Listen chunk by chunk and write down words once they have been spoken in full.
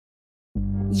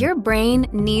Your brain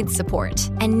needs support,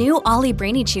 and new Ollie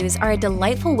Brainy Chews are a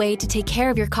delightful way to take care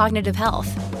of your cognitive health.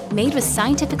 Made with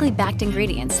scientifically backed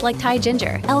ingredients like Thai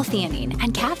ginger, L-theanine,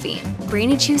 and caffeine,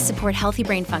 Brainy Chews support healthy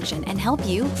brain function and help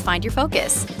you find your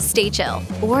focus, stay chill,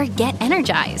 or get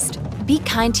energized. Be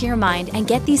kind to your mind and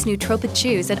get these nootropic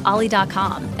chews at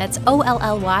ollie.com. That's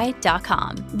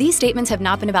OLLY.com. These statements have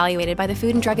not been evaluated by the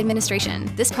Food and Drug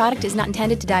Administration. This product is not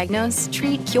intended to diagnose,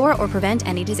 treat, cure, or prevent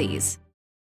any disease.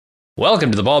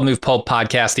 Welcome to the Bald Move Pulp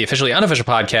Podcast, the officially unofficial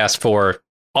podcast for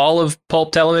all of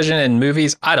pulp television and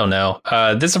movies. I don't know.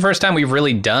 This is the first time we've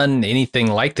really done anything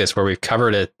like this, where we've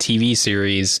covered a TV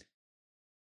series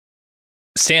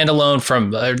standalone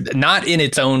from not in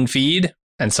its own feed.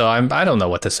 And so I don't know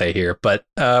what to say here, but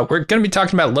we're going to be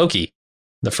talking about Loki.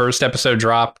 The first episode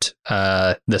dropped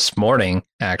this morning,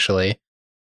 actually,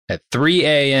 at 3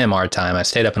 a.m. our time. I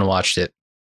stayed up and watched it.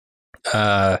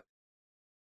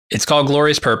 It's called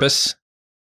Glorious Purpose,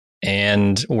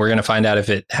 and we're going to find out if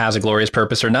it has a glorious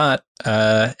purpose or not.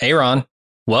 Aaron,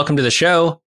 welcome to the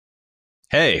show.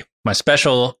 Hey, my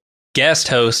special guest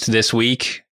host this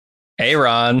week,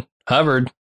 Aaron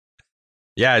Hubbard.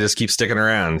 Yeah, I just keep sticking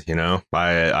around, you know.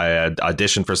 I had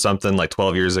auditioned for something like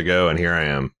 12 years ago, and here I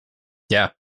am.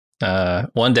 Yeah.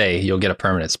 One day you'll get a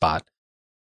permanent spot.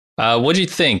 What do you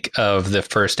think of the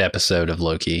first episode of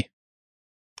Loki?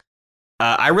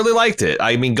 I really liked it.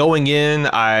 I mean, going in,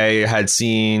 I had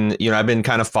seen, you know, I've been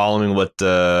kind of following what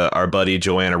our buddy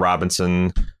Joanna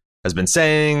Robinson has been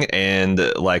saying, and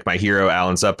like my hero,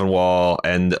 Alan Sepinwall,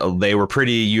 and they were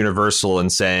pretty universal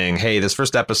in saying, hey, this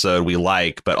first episode we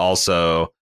like, but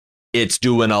also it's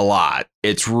doing a lot.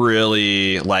 It's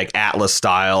really like Atlas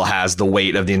style, has the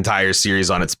weight of the entire series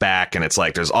on its back. And it's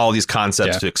like there's all these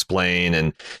concepts to explain.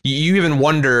 And you even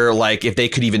wonder, like, if they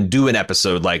could even do an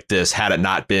episode like this had it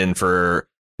not been for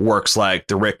works like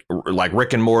Rick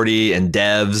and Morty and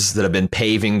Devs that have been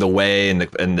paving the way and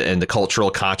the cultural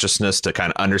consciousness to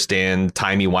kind of understand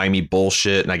timey-wimey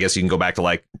bullshit. And I guess you can go back to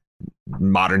like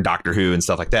modern Doctor Who and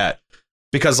stuff like that.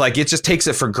 Because like it just takes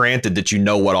it for granted that you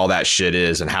know what all that shit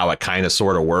is and how it kind of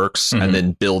sort of works, and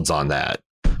then builds on that.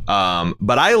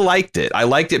 But I liked it. I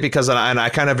liked it because I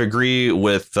kind of agree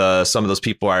with some of those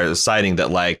people are citing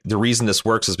that like the reason this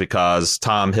works is because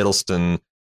Tom Hiddleston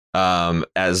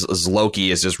as Loki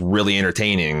is just really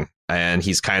entertaining, and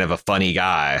he's kind of a funny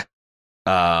guy.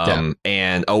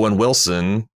 And Owen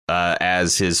Wilson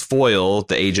as his foil,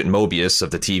 the Agent Mobius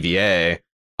of the TVA,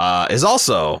 is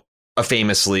also a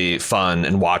famously fun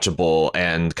and watchable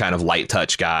and kind of light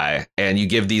touch guy. And you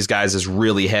give these guys this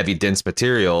really heavy, dense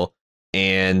material,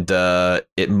 and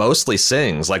it mostly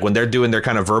sings. Like when they're doing their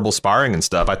kind of verbal sparring and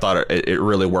stuff, I thought it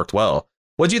really worked well.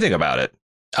 What do you think about it?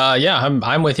 Yeah,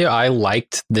 I'm with you. I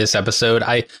liked this episode.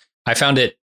 I found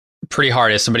it pretty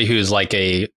hard as somebody who's like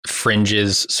a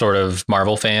fringes sort of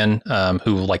Marvel fan,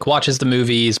 who like watches the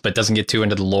movies but doesn't get too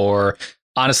into the lore.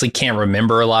 Honestly, can't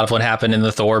remember a lot of what happened in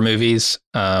the Thor movies.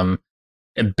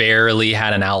 It barely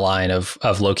had an outline of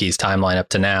Loki's timeline up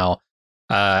to now.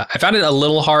 I found it a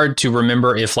little hard to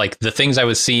remember if like the things I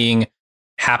was seeing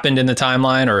happened in the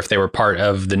timeline or if they were part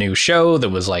of the new show that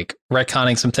was like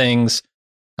retconning some things,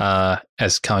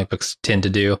 as comic books tend to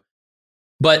do.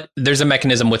 But there's a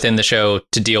mechanism within the show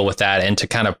to deal with that and to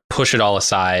kind of push it all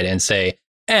aside and say,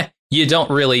 you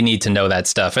don't really need to know that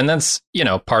stuff. And that's, you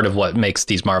know, part of what makes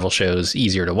these Marvel shows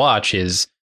easier to watch is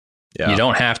you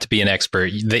don't have to be an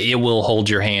expert. It will hold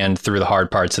your hand through the hard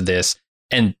parts of this.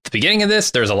 And the beginning of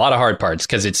this, there's a lot of hard parts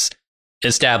because it's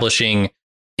establishing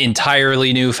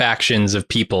entirely new factions of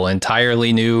people,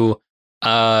 entirely new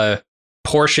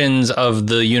portions of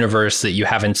the universe that you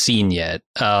haven't seen yet.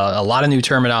 A lot of new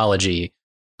terminology.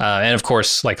 And of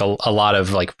course, like a lot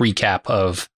of like recap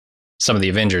of some of the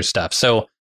Avengers stuff. So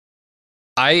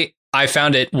I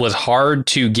found it was hard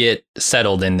to get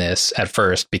settled in this at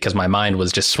first because my mind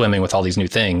was just swimming with all these new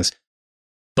things.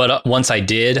 But once I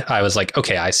did, I was like,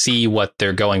 okay, I see what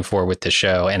they're going for with this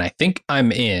show. And I think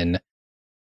I'm in.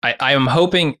 I am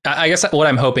hoping, I guess what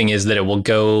I'm hoping is that it will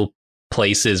go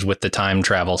places with the time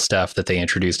travel stuff that they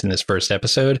introduced in this first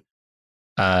episode.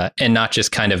 And not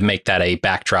just kind of make that a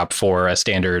backdrop for a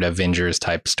standard Avengers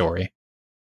type story.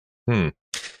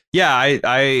 Yeah,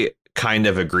 I kind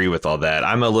of agree with all that.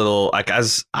 I'm a little like,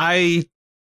 as I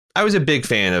was a big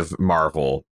fan of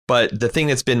Marvel, but the thing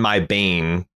that's been my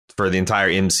bane for the entire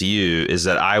MCU is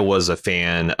that I was a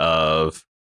fan of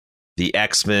the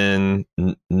X-Men,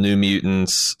 New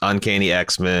Mutants, Uncanny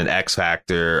X-Men,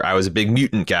 X-Factor. I was a big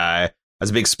mutant guy. I was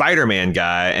a big Spider-Man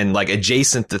guy, and like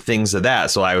adjacent to things of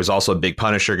that. So I was also a big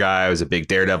Punisher guy. I was a big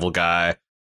Daredevil guy.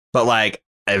 But like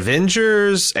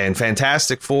Avengers and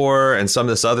Fantastic Four and some of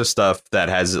this other stuff that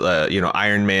has,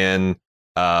 Iron Man,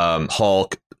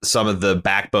 Hulk, some of the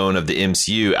backbone of the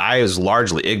MCU, I was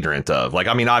largely ignorant of. Like,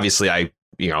 I mean, obviously,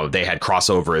 they had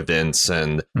crossover events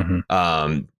and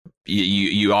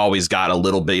you always got a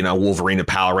little bit, Wolverine to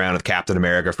pal around with Captain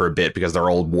America for a bit because they're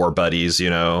old war buddies,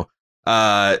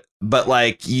 but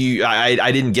like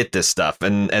I didn't get this stuff.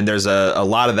 And there's a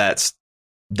lot of that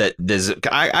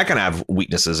I kind of have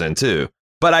weaknesses in, too.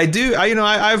 But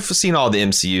I've seen all the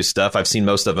MCU stuff. I've seen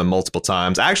most of them multiple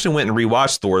times. I actually went and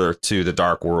rewatched Thor 2: The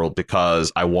Dark World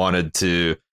because I wanted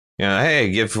to, hey,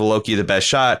 give Loki the best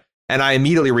shot. And I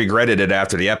immediately regretted it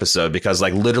after the episode because,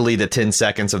 like, literally the 10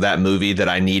 seconds of that movie that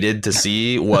I needed to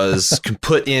see was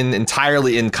put in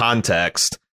entirely in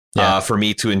context for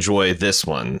me to enjoy this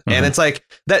one. Mm-hmm. And it's like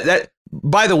that.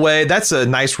 By the way, that's a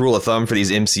nice rule of thumb for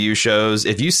these MCU shows.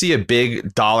 If you see a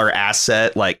big dollar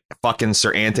asset like fucking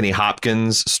Sir Anthony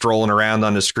Hopkins strolling around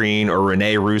on the screen, or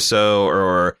Rene Russo,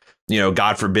 or,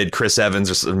 God forbid, Chris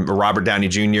Evans or Robert Downey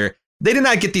Jr., they did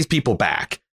not get these people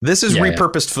back. This is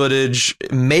repurposed footage.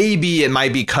 Maybe it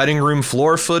might be cutting room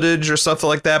floor footage or something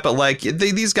like that. But like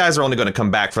these guys are only going to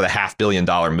come back for the $500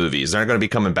 million movies. They're not going to be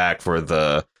coming back for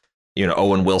the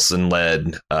Owen Wilson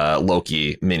led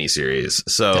Loki miniseries.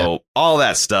 So all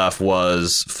that stuff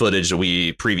was footage that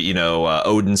we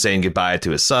Odin saying goodbye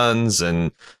to his sons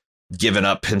and giving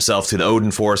up himself to the Odin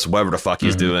Force, whatever the fuck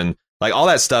he's doing. Like all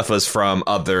that stuff was from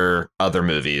other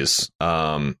movies.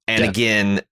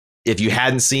 Again, if you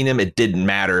hadn't seen him, it didn't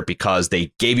matter because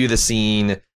they gave you the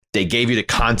scene, they gave you the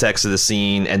context of the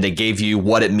scene, and they gave you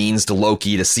what it means to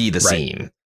Loki to see the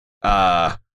scene.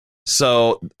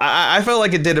 So I felt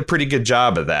like it did a pretty good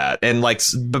job of that. And like,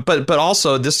 but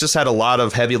also this just had a lot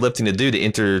of heavy lifting to do to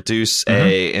introduce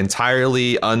a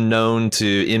entirely unknown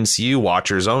to MCU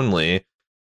watchers only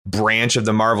branch of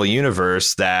the Marvel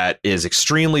universe that is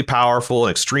extremely powerful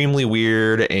and extremely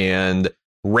weird and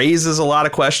raises a lot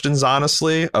of questions,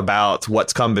 honestly, about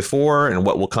what's come before and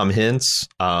what will come hence.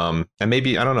 And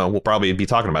maybe, I don't know, we'll probably be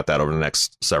talking about that over the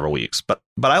next several weeks. But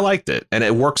I liked it, and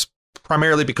it works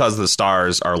primarily because the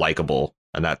stars are likable,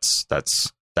 and that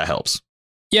helps.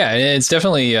 Yeah, it's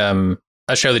definitely a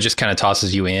show that just kind of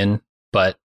tosses you in,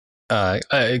 but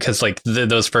because like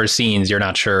those first scenes, you're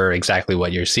not sure exactly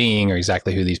what you're seeing or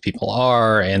exactly who these people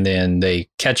are, and then they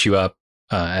catch you up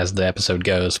as the episode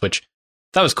goes, which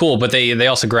that was cool. But they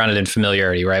also grounded in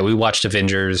familiarity, right? We watched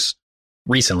Avengers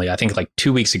recently, I think like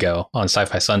 2 weeks ago on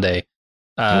Sci-Fi Sunday,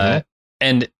 and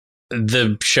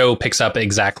the show picks up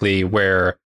exactly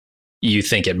where you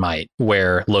think it might,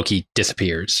 where Loki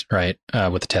disappears, right,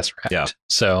 with the Tesseract. Yeah.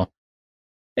 So,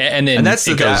 and then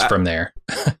it goes from there.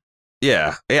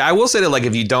 Yeah, I will say that, like,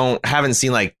 if you haven't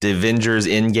seen like the Avengers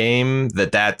Endgame,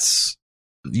 that's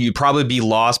you'd probably be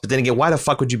lost. But then again, why the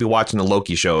fuck would you be watching the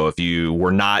Loki show if you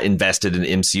were not invested in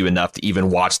MCU enough to even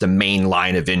watch the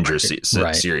mainline Avengers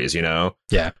series?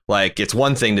 Yeah, like it's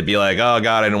one thing to be like, oh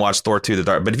god, I didn't watch Thor 2: The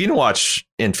Dark, but if you didn't watch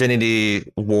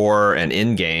Infinity War and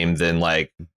Endgame, then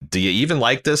like, do you even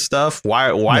like this stuff?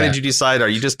 Why did you decide? Are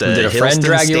you just did a friend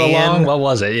drag you along? What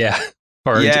was it? Yeah.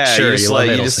 Or sure,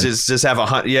 you just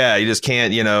have you just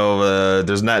can't,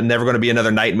 there's never going to be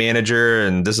another night manager,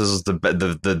 and this is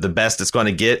the best it's going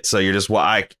to get. So you're just,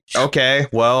 okay,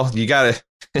 well, you got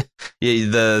to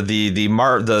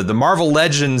the Marvel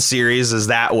Legends series is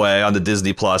that way on the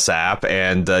Disney Plus app,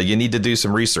 and you need to do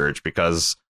some research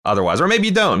because otherwise, or maybe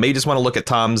you don't. Maybe you just want to look at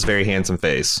Tom's very handsome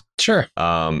face. Sure.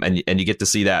 And you get to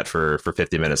see that for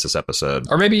 50 minutes this episode.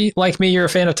 Or maybe, like me, you're a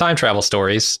fan of time travel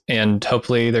stories, and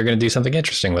hopefully they're going to do something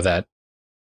interesting with that.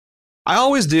 I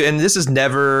always do, and this has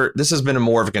been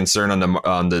more of a concern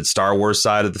on the Star Wars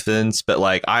side of the fence, but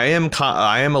like I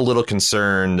am a little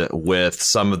concerned with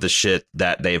some of the shit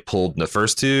that they've pulled in the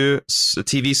first two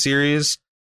TV series.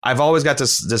 I've always got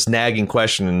this nagging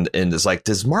question, and it's like,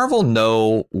 does Marvel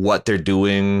know what they're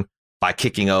doing by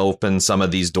kicking open some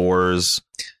of these doors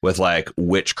with like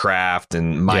witchcraft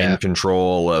and mind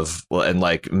control and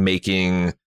like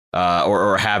making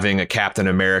or having a Captain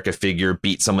America figure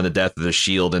beat someone to death with a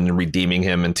shield and redeeming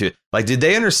him into, like, did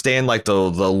they understand like the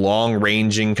long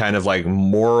ranging kind of like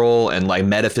moral and like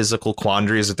metaphysical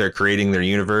quandaries that they're creating in their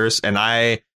universe? And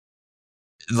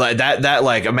like that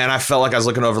like, man, I felt like I was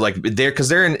looking over like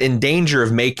they're in danger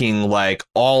of making like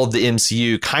all of the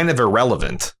MCU kind of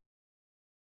irrelevant.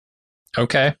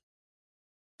 Okay.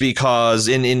 Because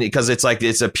because it's like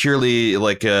it's a purely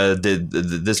like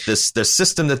the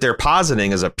system that they're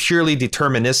positing is a purely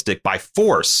deterministic by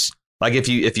force. Like if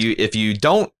you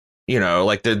don't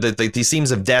like these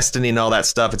themes of destiny and all that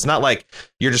stuff. It's not like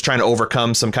you're just trying to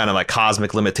overcome some kind of like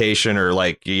cosmic limitation or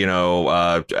like,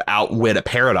 outwit a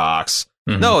paradox.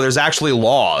 Mm-hmm. No, there's actually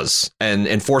laws and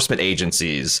enforcement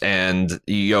agencies. And,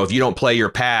 if you don't play your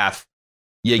path,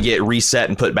 you get reset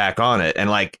and put back on it. And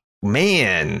like,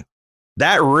 man,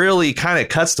 that really kind of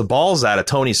cuts the balls out of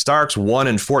Tony Stark's 1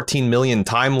 in 14 million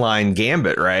timeline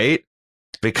gambit, right?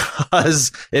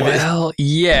 Because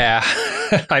yeah.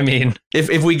 I mean,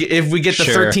 if we get the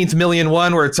 13th million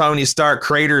one where Tony Stark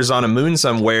craters on a moon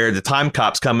somewhere, the time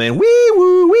cops come in, wee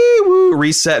woo,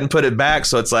 reset and put it back.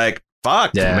 So it's like,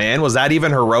 fuck, man, was that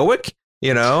even heroic?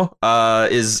 Are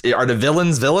the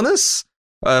villains villainous?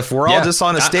 If we're all just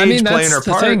on a stage playing our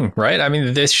part, thing, right? I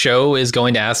mean, this show is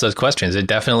going to ask those questions. It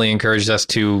definitely encourages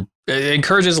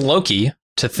Loki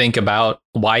to think about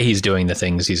why he's doing the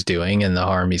things he's doing and the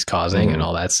harm he's causing and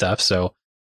all that stuff. So,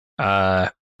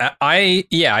 I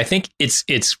think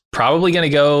it's probably going to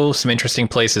go some interesting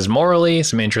places morally,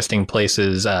 some interesting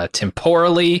places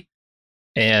temporally,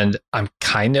 and I'm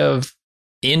kind of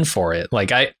in for it.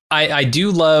 Like I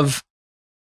do love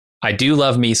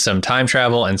me some time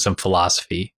travel and some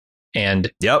philosophy, and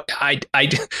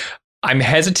I'm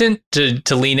hesitant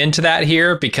to lean into that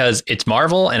here because it's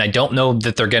Marvel, and I don't know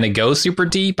that they're going to go super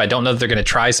deep. I don't know that they're going to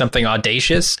try something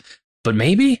audacious, but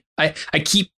maybe I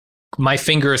keep my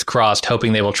fingers crossed,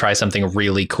 hoping they will try something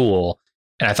really cool.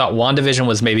 And I thought WandaVision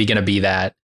was maybe going to be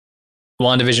that.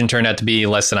 WandaVision turned out to be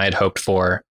less than I had hoped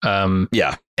for. And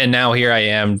now here I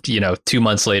am, 2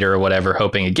 months later or whatever,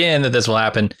 hoping again that this will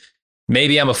happen.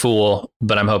 Maybe I'm a fool,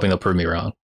 but I'm hoping they'll prove me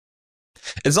wrong.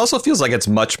 It also feels like it's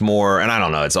much more, and I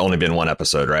don't know, it's only been one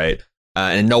episode, right?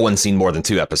 And no one's seen more than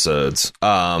 2 episodes.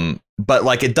 But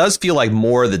like it does feel like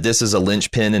more that this is a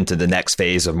linchpin into the next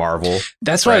phase of Marvel.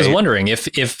 That's what I was wondering if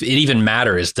it even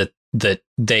matters that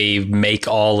they make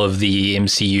all of the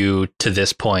MCU to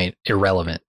this point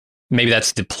irrelevant. Maybe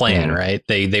that's the plan, right?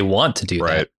 They want to do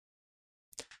that.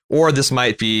 Or this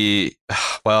might be,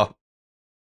 well,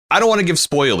 I don't want to give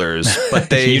spoilers, but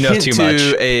they hint too much.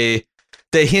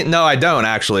 No, I don't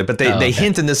actually, but they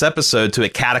hint in this episode to a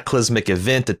cataclysmic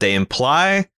event that they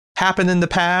imply happened in the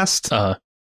past.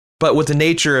 But with the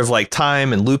nature of like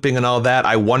time and looping and all that,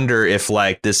 I wonder if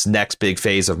like this next big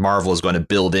phase of Marvel is going to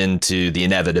build into the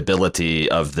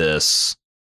inevitability of this,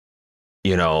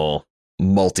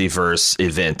 multiverse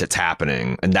event that's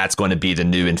happening. And that's going to be the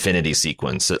new Infinity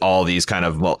sequence. All these kind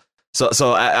of that's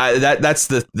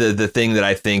the thing that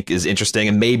I think is interesting.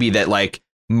 And maybe that like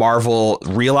Marvel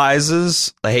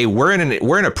realizes, hey, we're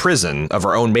in a prison of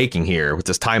our own making here with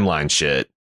this timeline shit.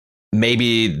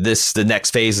 Maybe the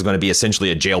next phase is going to be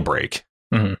essentially a jailbreak.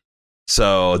 Mm-hmm.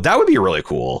 So that would be really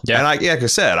cool. Yeah. And like I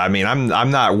said, I mean, I'm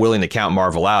not willing to count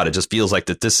Marvel out. It just feels like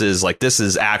that this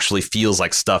is actually feels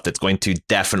like stuff that's going to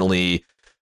definitely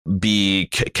be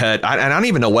cut. I don't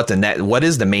even know what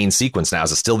is the main sequence now.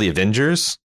 Is it still the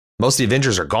Avengers? Most of the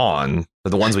Avengers are gone, but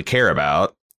the ones we care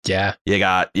about. Yeah. You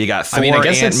got Thor, I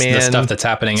guess Ant-Man, it's the stuff that's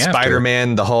happening after.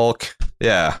 Spider-Man, the Hulk.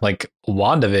 Yeah. Like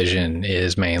WandaVision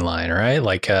is mainline, right?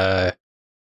 Like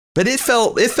but it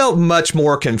felt much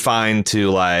more confined to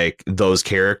like those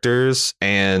characters,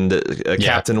 and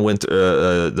Captain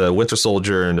Winter, the Winter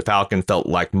Soldier and the Falcon felt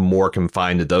like more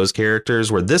confined to those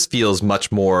characters, where this feels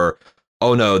much more,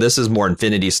 oh no, this is more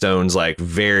Infinity Stones, like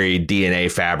very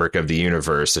DNA fabric of the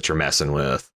universe that you're messing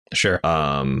with. Sure.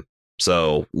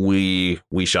 So we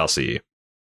shall see.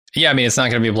 Yeah, I mean, it's not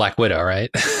going to be Black Widow, right?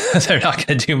 They're not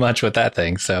going to do much with that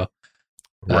thing. So,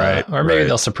 or maybe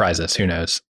they'll surprise us. Who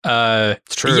knows?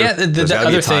 It's true. Yeah, the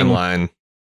other timeline.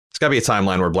 It's got to be a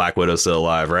timeline where Black Widow's still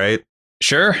alive, right?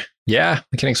 Sure. Yeah,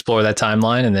 we can explore that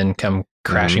timeline and then come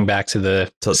crashing back to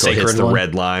the sacred hits the one.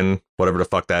 red line, whatever the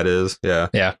fuck that is. Yeah.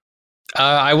 Yeah.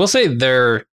 I will say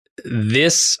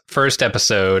this first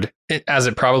episode, as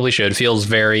it probably should, feels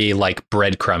very like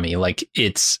breadcrumby. Like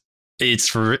it's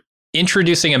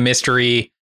introducing a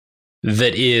mystery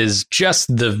that is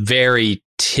just the very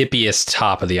tippiest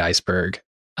top of the iceberg.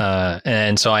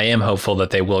 And so I am hopeful that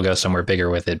they will go somewhere bigger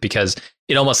with it, because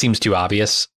it almost seems too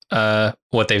obvious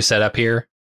what they've set up here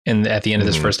at the end of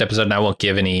this first episode. And I won't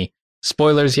give any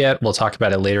spoilers yet. We'll talk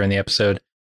about it later in the episode.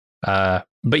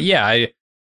 But yeah,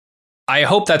 I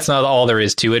hope that's not all there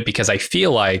is to it, because I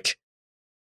feel like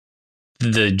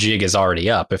the jig is already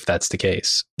up. If that's the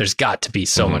case, there's got to be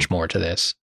so much more to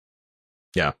this.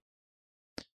 Yeah.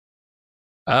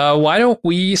 Why don't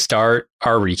we start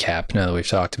our recap now that we've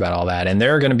talked about all that? And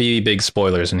there are going to be big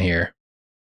spoilers in here,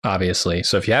 obviously.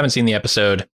 So if you haven't seen the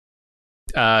episode,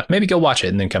 maybe go watch it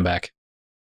and then come back.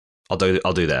 I'll do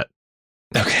that.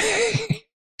 Okay.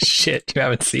 Shit, you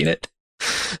haven't seen it?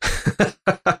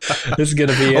 This is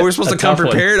gonna be. Oh, we're supposed to come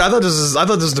prepared. I thought this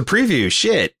was the preview.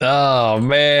 Shit. Oh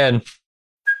man.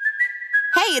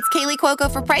 Hey, it's Kaylee Cuoco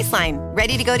for Priceline.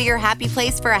 Ready to go to your happy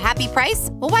place for a happy price?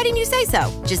 Well, why didn't you say so?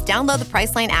 Just download the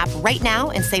Priceline app right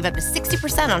now and save up to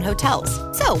 60% on hotels.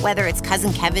 So whether it's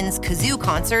Cousin Kevin's Kazoo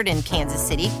Concert in Kansas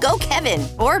City, go Kevin,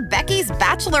 or Becky's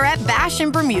Bachelorette Bash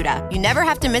in Bermuda, you never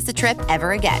have to miss a trip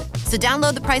ever again. So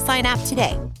download the Priceline app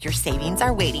today. Your savings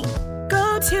are waiting.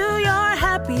 Go to your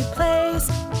happy place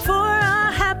for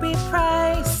a happy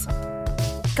price.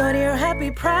 Go to your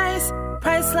happy price,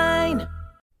 Priceline.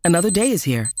 Another day is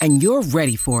here, and you're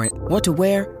ready for it. What to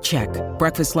wear? Check.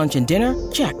 Breakfast, lunch, and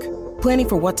dinner? Check. Planning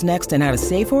for what's next and how to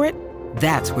save for it?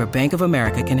 That's where Bank of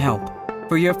America can help.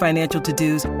 For your financial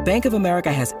to-dos, Bank of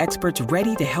America has experts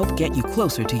ready to help get you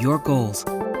closer to your goals.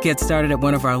 Get started at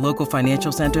one of our local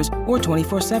financial centers or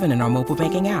 24/7 in our mobile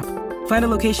banking app. Find a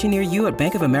location near you at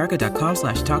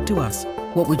bankofamerica.com/talktous.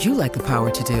 What would you like the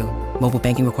power to do? Mobile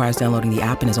banking requires downloading the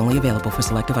app and is only available for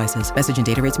select devices. Message and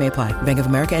data rates may apply. Bank of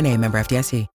America NA, member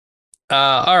FDIC.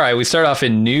 All right, we start off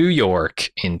in New York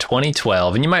in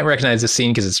 2012, and you might recognize this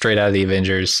scene because it's straight out of the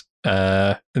Avengers.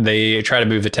 They try to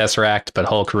move the Tesseract, but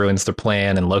Hulk ruins their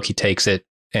plan, and Loki takes it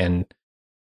and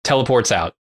teleports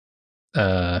out.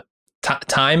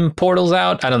 Time portals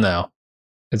out? I don't know.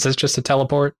 Is this just a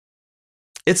teleport?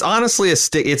 It's honestly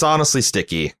It's honestly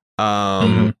sticky.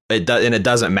 It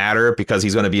doesn't matter because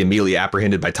he's going to be immediately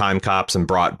apprehended by time cops and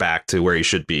brought back to where he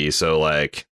should be. So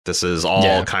like this is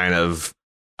all kind of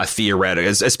a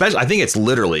theoretical. Especially, I think it's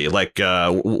literally like.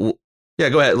 Yeah,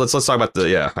 go ahead. Let's talk about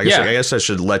the. I guess I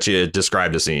should let you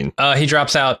describe the scene. He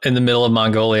drops out in the middle of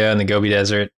Mongolia in the Gobi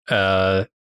Desert.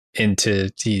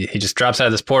 He just drops out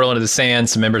of this portal into the sand.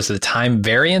 Some members of the Time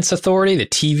Variance Authority, the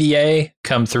TVA,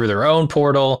 come through their own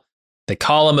portal. They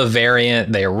call him a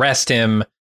variant. They arrest him.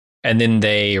 And then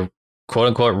they, quote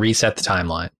unquote, reset the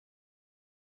timeline.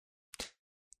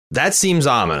 That seems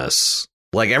ominous.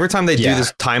 Like every time they do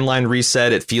this timeline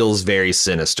reset, it feels very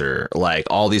sinister. Like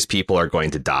all these people are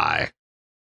going to die.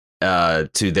 They're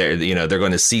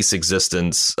going to cease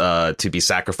existence to be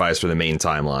sacrificed for the main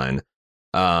timeline.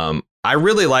 I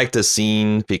really like this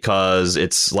scene because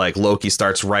it's like Loki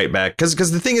starts right back.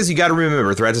 Because the thing is, you got to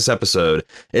remember throughout this episode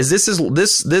is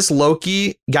this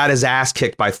Loki got his ass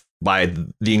kicked by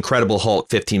the Incredible Hulk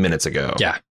 15 minutes ago.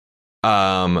 Yeah.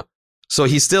 So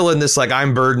he's still in this, like,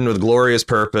 I'm burdened with glorious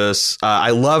purpose. I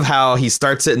love how he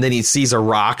starts it and then he sees a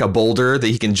boulder that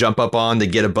he can jump up on to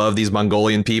get above these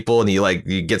Mongolian people. And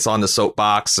he gets on the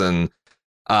soapbox and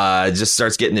just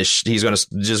starts getting he's going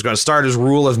to start his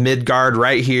rule of Midgard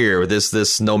right here with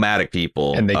this nomadic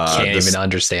people. And they can't even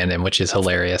understand him, which is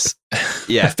hilarious.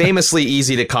 Yeah. Famously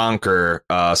easy to conquer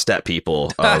steppe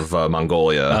people of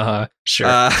Mongolia.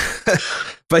 Sure.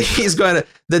 But he's going to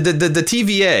the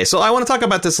TVA. So I want to talk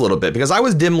about this a little bit because I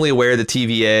was dimly aware of the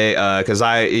TVA because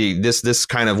this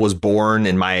kind of was born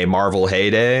in my Marvel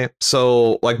heyday.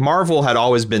 So like Marvel had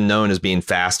always been known as being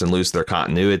fast and loose with their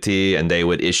continuity, and they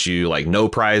would issue like no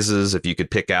prizes if you could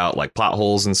pick out like plot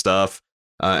holes and stuff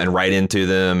and write into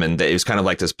them. And it was kind of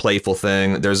like this playful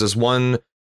thing. There's this one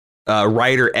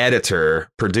writer, editor,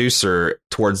 producer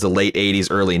towards the late 80s,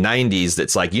 early 90s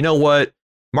that's like, you know what?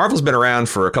 Marvel's been around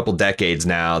for a couple decades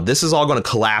now. This is all going to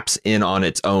collapse in on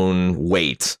its own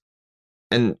weight.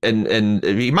 And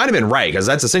he might have been right, because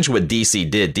that's essentially what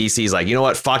DC did. DC's like, you know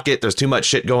what? Fuck it. There's too much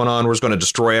shit going on. We're just going to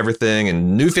destroy everything.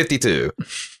 And New 52.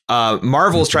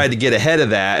 Marvel's tried to get ahead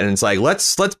of that. And it's like,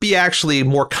 let's be actually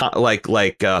more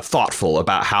thoughtful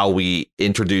about how we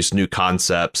introduce new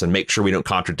concepts and make sure we don't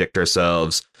contradict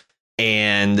ourselves.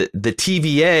 And the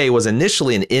TVA was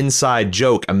initially an inside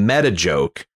joke, a meta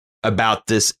joke, about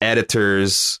this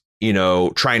editor's,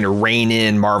 trying to rein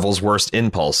in Marvel's worst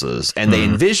impulses. And they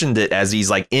envisioned it as these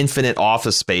like infinite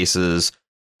office spaces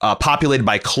populated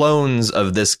by clones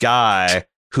of this guy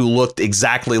who looked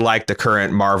exactly like the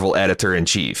current Marvel editor in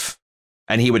chief.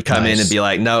 And he would come in and be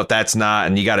like, no, that's not.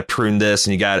 And you got to prune this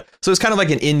and you got to. So it's kind of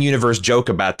like an in-universe joke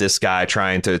about this guy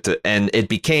trying to and it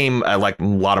became like a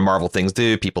lot of Marvel things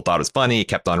do. People thought it was funny. It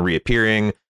kept on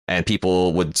reappearing. And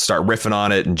people would start riffing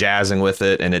on it and jazzing with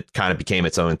it, and it kind of became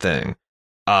its own thing.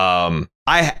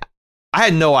 I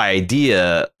had no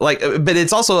idea, but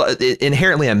it's also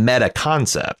inherently a meta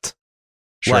concept.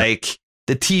 Sure. Like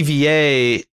the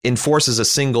TVA enforces a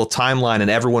single timeline, and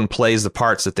everyone plays the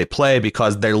parts that they play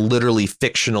because they're literally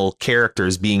fictional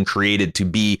characters being created to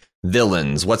be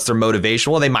villains. What's their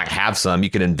motivation? Well, they might have some. You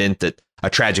can invent a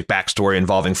tragic backstory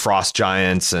involving frost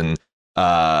giants and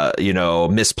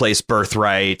misplaced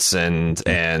birthrights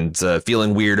and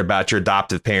feeling weird about your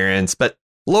adoptive parents. But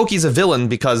Loki's a villain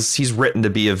because he's written to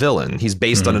be a villain. He's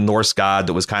based on a Norse god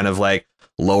that was kind of like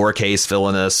lowercase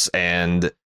villainous,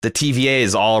 and the TVA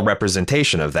is all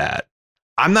representation of that.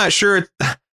 I'm not sure.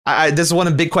 This is one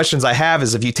of the big questions I have,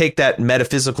 is if you take that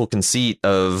metaphysical conceit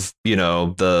of, you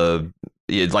know,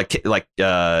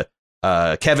 Kevin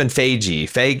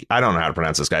Feige, I don't know how to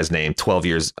pronounce this guy's name 12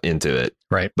 years into it.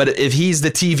 Right. But if he's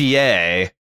the TVA,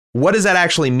 what does that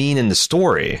actually mean in the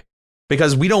story?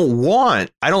 Because we don't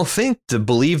want, I don't think, to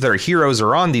believe their heroes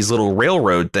are on these little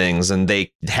railroad things and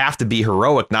they have to be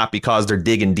heroic, not because they're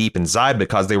digging deep inside,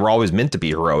 because they were always meant to be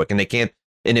heroic, and they can't.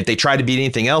 And if they tried to be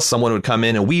anything else, someone would come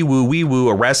in and wee woo,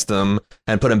 arrest them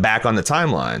and put them back on the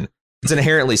timeline. It's an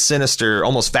inherently sinister,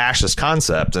 almost fascist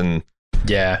concept. And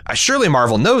yeah, surely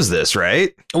Marvel knows this,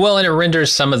 right? Well, and it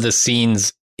renders some of the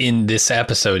scenes in this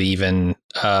episode even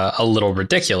a little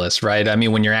ridiculous, right? I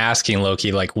mean, when you're asking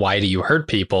Loki, like, why do you hurt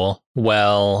people?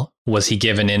 Well, was he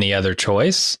given any other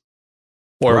choice?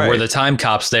 Or were the time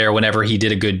cops there whenever he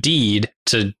did a good deed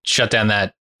to shut down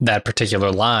that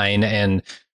particular line and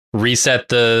reset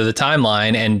the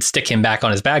timeline and stick him back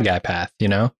on his bad guy path, you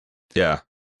know? Yeah.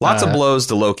 Lots of blows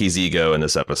to Loki's ego in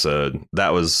this episode.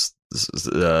 That was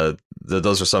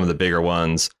those are some of the bigger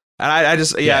ones. And I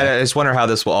just wonder how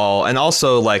this will all, and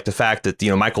also like the fact that, you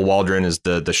know, Michael Waldron is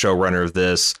the showrunner of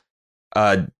this.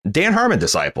 Dan Harmon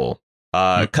disciple,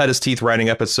 cut his teeth writing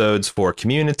episodes for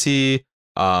Community,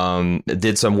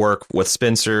 did some work with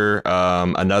Spencer,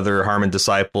 another Harmon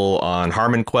disciple, on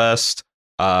Harmon Quest.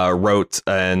 Wrote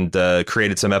and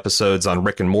created some episodes on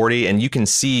Rick and Morty, and you can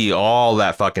see all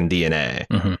that fucking DNA.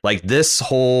 Like, this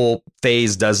whole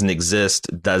phase doesn't exist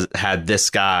had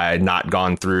this guy not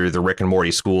gone through the Rick and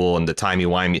Morty school and the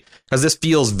timey-wimey, because this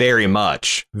feels very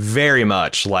much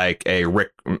like a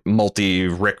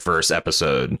Rickverse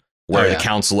episode where the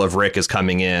Council of Rick is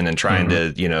coming in and trying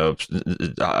to, you know,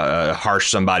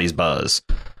 harsh somebody's buzz.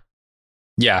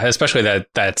 Yeah, especially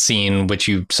that scene which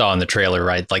you saw in the trailer,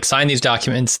 right? Like, sign these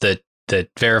documents that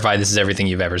verify this is everything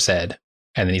you've ever said.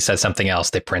 And then he says something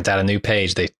else. They print out a new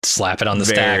page. They slap it on the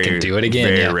stack and do it again.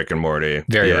 Very Rick and Morty.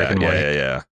 Very Rick and Morty.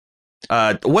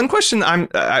 Yeah. One question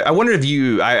I wonder if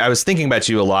you, I was thinking about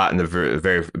you a lot in the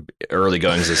very early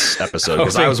goings of this episode,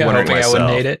 because I was wondering myself. I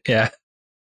wouldn't hate it. Yeah.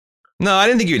 No, I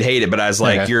didn't think you'd hate it, but I was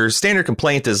like, your standard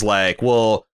complaint is like,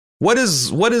 well, what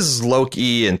is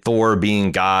Loki and Thor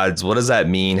being gods? What does that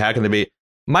mean? How can they be?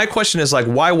 My question is, like,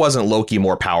 why wasn't Loki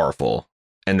more powerful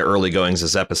in the early goings of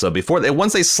this episode?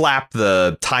 Once they slap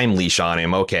the time leash on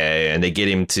him, okay, and they get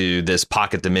him to this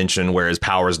pocket dimension where his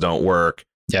powers don't work.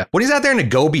 Yeah. When he's out there in the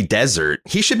Gobi Desert,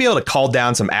 he should be able to call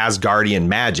down some Asgardian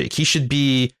magic. He should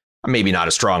be maybe not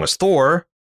as strong as Thor,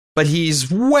 but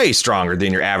he's way stronger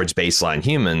than your average baseline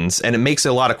humans. And it makes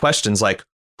a lot of questions like,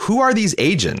 who are these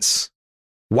agents?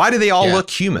 Why do they all look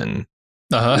human?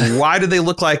 Why do they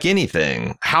look like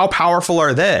anything? How powerful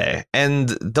are they? And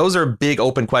those are big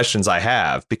open questions I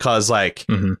have, because, like,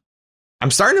 I'm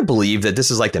starting to believe that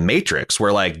this is like the Matrix,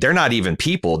 where, like, they're not even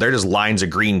people. They're just lines of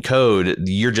green code.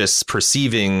 You're just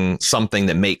perceiving something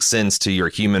that makes sense to your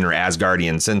human or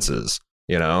Asgardian senses,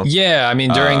 you know? Yeah, I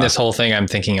mean, during this whole thing, I'm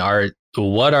thinking,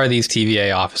 what are these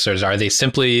TVA officers? Are they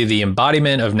simply the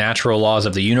embodiment of natural laws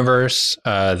of the universe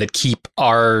that keep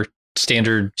our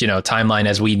standard, you know, timeline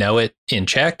as we know it in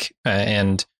check,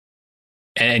 and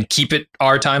keep it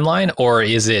our timeline? Or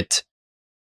is it,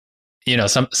 you know,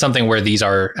 something where these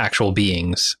are actual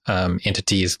beings,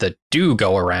 entities that do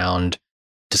go around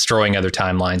destroying other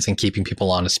timelines and keeping people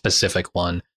on a specific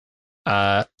one?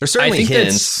 There's certainly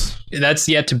hints. That's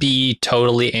yet to be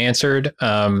totally answered.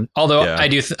 Although I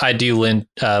do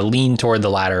lean toward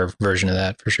the latter version of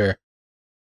that for sure.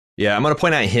 Yeah, I'm going to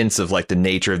point out hints of, like, the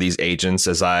nature of these agents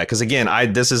because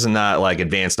again, this is not like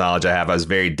advanced knowledge I have. I was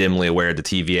very dimly aware of the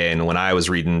TVA. And when I was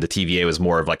reading, the TVA was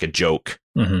more of like a joke.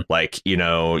 Like, you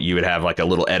know, you would have like a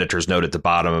little editor's note at the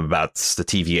bottom about the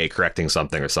TVA correcting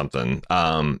something or something.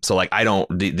 So, like,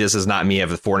 this is not me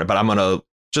as a foreigner, but I'm going to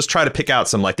just try to pick out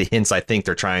some, like, the hints I think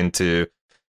they're trying to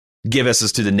give us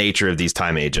as to the nature of these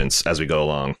time agents as we go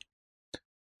along.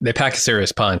 They pack a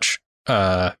serious punch.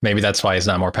 Maybe that's why he's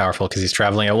not more powerful, because he's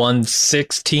traveling at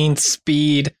 1/16th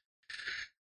speed.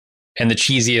 And the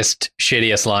cheesiest,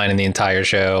 shittiest line in the entire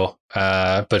show,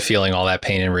 but feeling all that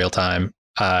pain in real time.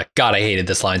 God, I hated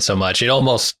this line so much. It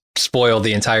almost spoiled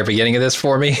the entire beginning of this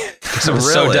for me. It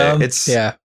was so dumb. It's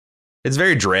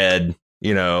very dread.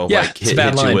 You know, like hit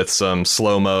you with some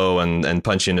slow-mo and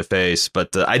punch you in the face. But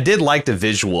I did like the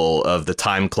visual of the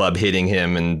Time Club hitting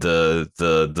him and the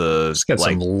He's got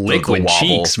like, some liquid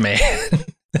cheeks, man.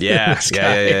 Yeah.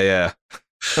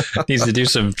 Needs to do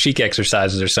some cheek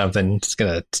exercises or something. It's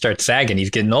going to start sagging.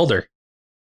 He's getting older.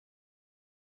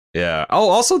 Yeah. Oh,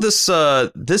 also this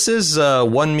is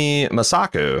Wunmi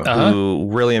Masako, who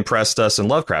really impressed us in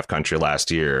Lovecraft Country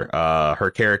last year.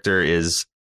 Her character is,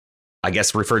 I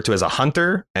guess, referred to as a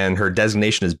hunter, and her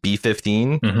designation is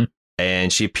B-15. Mm-hmm.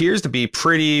 And she appears to be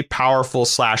pretty powerful /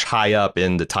 high up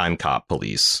in the Time Cop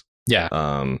police. Yeah.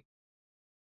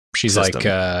 She's system.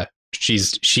 like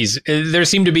she's there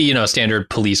seem to be, standard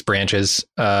police branches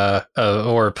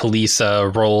or police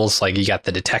roles. Like you got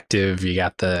the detective, you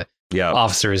got the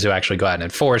officers who actually go out and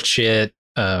enforce shit.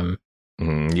 Yes,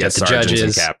 the sergeants judges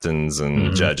and captains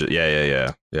and judges.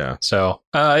 Yeah. So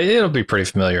it'll be pretty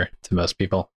familiar to most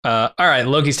people. All right,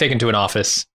 Loki's taken to an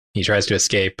office. He tries to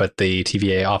escape, but the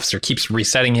TVA officer keeps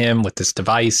resetting him with this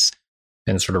device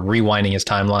and sort of rewinding his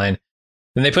timeline.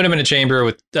 Then they put him in a chamber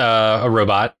with a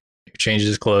robot who changes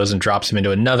his clothes and drops him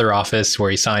into another office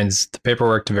where he signs the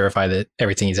paperwork to verify that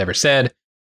everything he's ever said.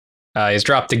 He's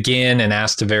dropped again and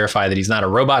asked to verify that he's not a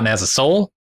robot and has a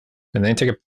soul. And then take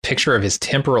a picture of his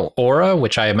temporal aura,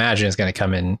 which I imagine is going to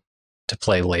come in to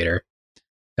play later.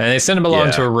 And they send him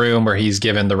along to a room where he's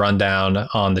given the rundown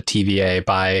on the TVA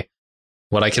by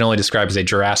what I can only describe as a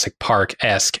Jurassic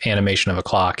Park-esque animation of a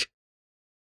clock.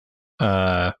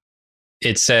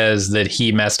 It says that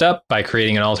he messed up by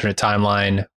creating an alternate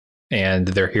timeline, and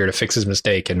they're here to fix his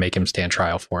mistake and make him stand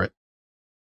trial for it.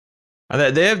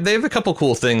 They have a couple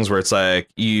cool things where it's like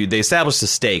they establish the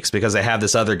stakes because they have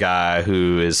this other guy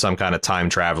who is some kind of time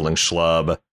traveling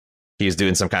schlub. He's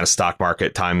doing some kind of stock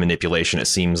market time manipulation, it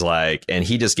seems like, and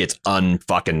he just gets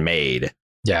unfucking made.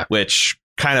 Yeah, which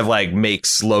kind of like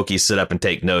makes Loki sit up and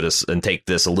take notice and take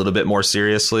this a little bit more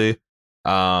seriously.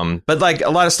 But like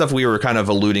a lot of stuff we were kind of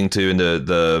alluding to in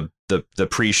the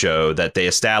pre-show, that they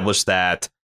established that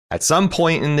at some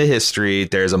point in the history,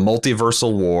 there's a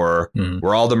multiversal war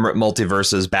where all the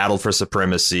multiverses battled for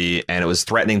supremacy, and it was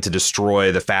threatening to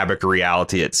destroy the fabric of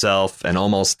reality itself, and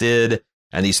almost did.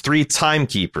 And these three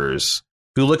timekeepers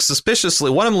who look suspiciously,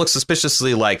 one of them looks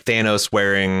suspiciously like Thanos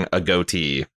wearing a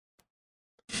goatee.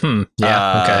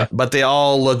 Okay. But they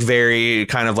all look very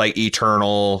kind of like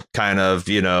eternal, kind of,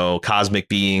 cosmic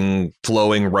being,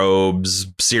 flowing robes,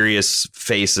 serious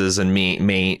faces, and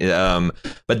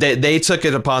but they took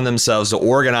it upon themselves to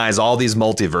organize all these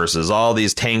multiverses, all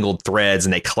these tangled threads,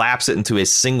 and they collapse it into a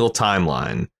single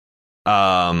timeline.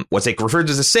 What's they referred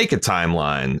to as a sacred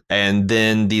timeline. And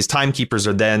then these timekeepers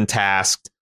are then tasked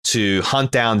to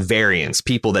hunt down variants,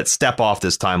 people that step off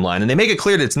this timeline. And they make it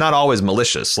clear that it's not always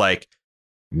malicious. Like,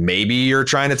 maybe you're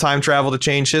trying to time travel to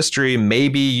change history.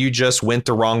 Maybe you just went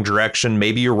the wrong direction.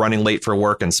 Maybe you're running late for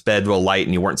work and sped to a light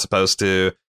and you weren't supposed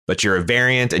to, but you're a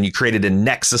variant and you created a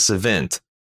nexus event.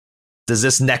 Does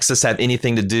this nexus have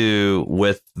anything to do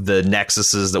with the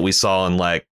nexuses that we saw in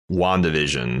like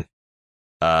WandaVision?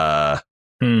 And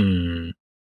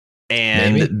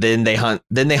maybe. then they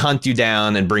hunt you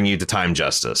down and bring you to time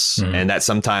justice. And that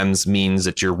sometimes means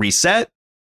that you're reset.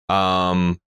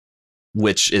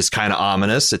 Which is kind of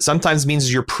ominous. It sometimes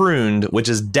means you're pruned, which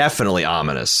is definitely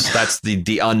ominous. That's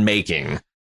the unmaking.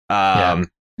 But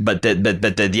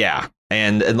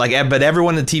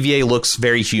everyone in the TVA looks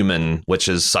very human, which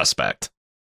is suspect.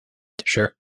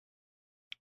 Sure.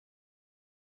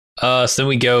 So then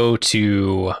we go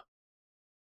to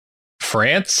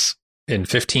France in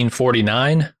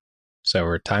 1549. So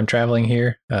we're time traveling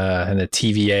here. And the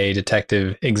TVA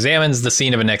detective examines the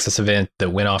scene of a Nexus event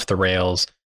that went off the rails.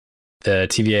 The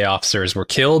TVA officers were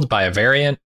killed by a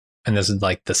variant, and this is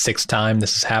like the 6th time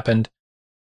this has happened.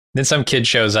 Then some kid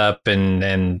shows up, and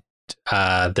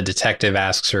the detective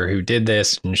asks her who did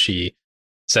this, and she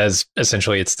says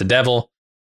essentially it's the devil.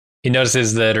 He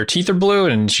notices that her teeth are blue,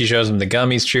 and she shows him the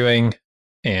gum he's chewing,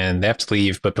 and they have to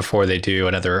leave. But before they do,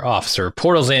 another officer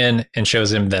portals in and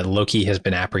shows him that Loki has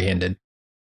been apprehended.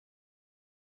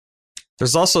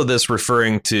 There's also this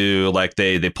referring to like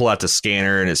they pull out the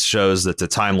scanner and it shows that the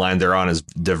timeline they're on is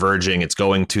diverging. It's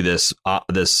going to this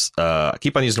I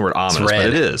keep on using the word ominous, but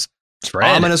it is. It's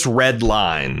red. Ominous red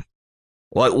line.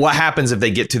 What happens if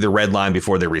they get to the red line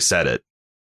before they reset it?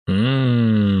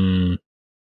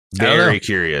 Very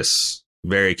curious.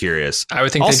 Very curious. I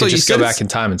would think also, they could just go back in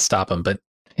time and stop them, but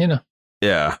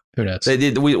yeah. Who knows?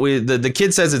 The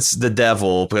kid says it's the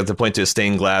devil, but to point to a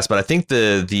stained glass. But I think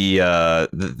the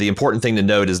important thing to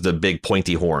note is the big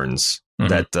pointy horns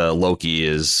that Loki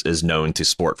is known to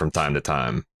sport from time to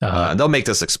time. They'll make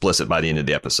this explicit by the end of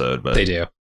the episode, but they do.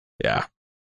 Yeah.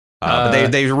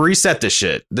 But they reset this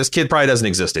shit. This kid probably doesn't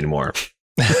exist anymore.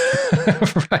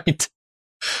 Right.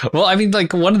 Well, I mean,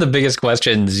 like one of the biggest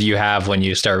questions you have when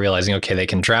you start realizing, okay, they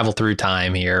can travel through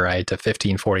time here, right, to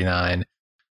 1549.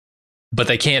 but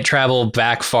they can't travel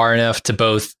back far enough to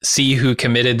both see who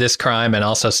committed this crime and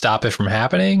also stop it from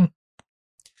happening?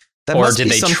 Or did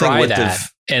they try that?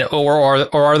 Or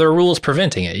are there rules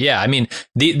preventing it? Yeah, I mean,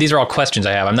 these are all questions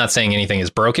I have. I'm not saying anything is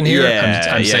broken here.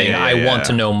 I'm saying I want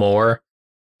to know more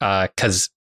because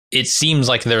it seems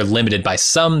like they're limited by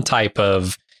some type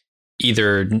of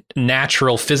either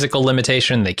natural physical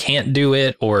limitation, they can't do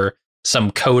it, or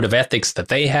some code of ethics that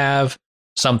they have,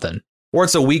 something. Or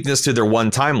it's a weakness to their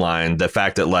one timeline. The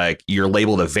fact that like you're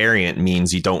labeled a variant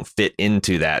means you don't fit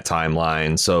into that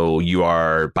timeline. So you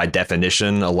are, by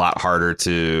definition, a lot harder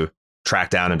to track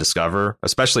down and discover,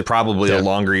 especially probably the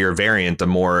longer your variant, the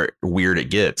more weird it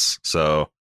gets. So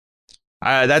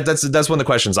that's one of the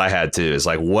questions I had, too, is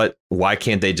like, why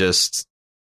can't they just,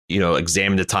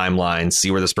 examine the timeline,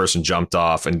 see where this person jumped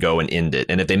off and go and end it?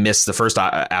 And if they miss the first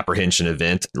apprehension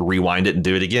event, rewind it and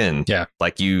do it again. Yeah.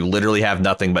 Like you literally have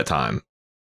nothing but time.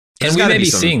 And we may be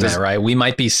seeing that, right? We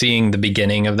might be seeing the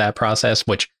beginning of that process,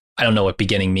 which I don't know what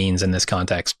beginning means in this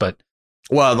context, but.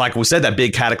 Well, like we said, that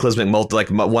big cataclysmic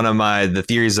one of the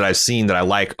theories that I've seen that I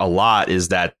like a lot is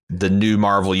that the new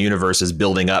Marvel universe is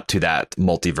building up to that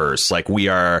multiverse. Like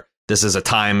this is a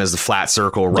time as the flat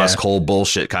circle, Rust Cole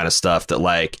bullshit kind of stuff that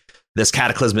like this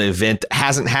cataclysmic event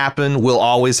hasn't happened, will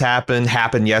always happen,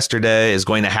 happened yesterday, is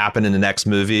going to happen in the next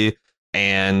movie.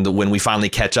 And when we finally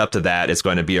catch up to that, it's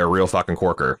going to be a real fucking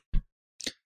corker.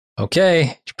 Okay,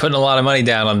 you're putting a lot of money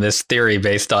down on this theory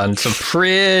based on some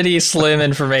pretty slim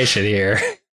information here.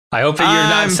 I hope that you're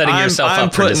not setting yourself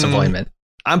up for disappointment.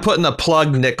 I'm putting a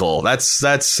plug nickel.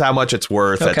 That's how much it's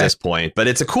worth at this point. But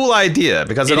it's a cool idea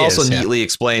because it also neatly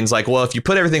explains, like, well, if you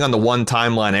put everything on the one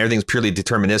timeline, and everything's purely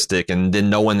deterministic, and then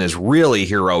no one is really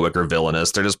heroic or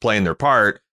villainous, they're just playing their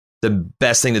part. The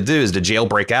best thing to do is to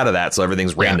jailbreak out of that so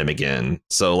everything's random again.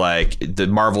 So, like, the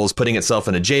Marvel is putting itself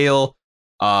in a jail.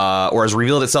 Or has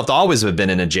revealed itself to always have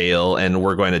been in a jail, and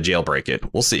we're going to jailbreak it.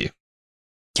 We'll see.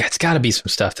 Yeah, it's got to be some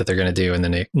stuff that they're going to do in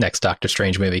the next Doctor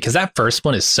Strange movie, because that first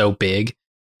one is so big.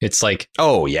 It's like,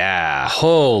 oh, yeah.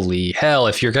 Holy hell.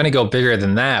 If you're going to go bigger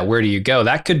than that, where do you go?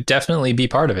 That could definitely be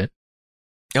part of it.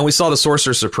 And we saw the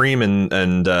Sorcerer Supreme and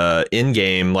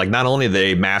Endgame, like, not only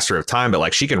the master of time, but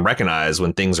like she can recognize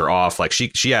when things are off. Like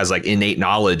she has like innate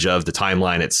knowledge of the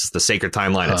timeline. It's the sacred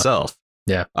timeline itself.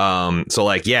 Yeah. So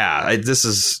like, this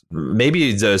is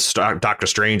maybe the Doctor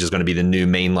Strange is going to be the new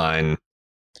mainline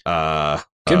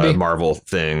Marvel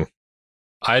thing.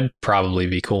 I'd probably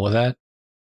be cool with that.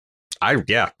 I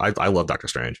love Doctor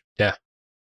Strange. Yeah.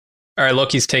 All right.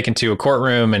 Loki's taken to a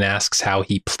courtroom and asks how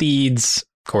he pleads.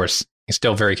 Of course, he's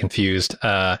still very confused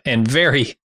and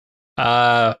very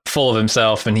full of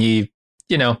himself. And he,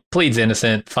 pleads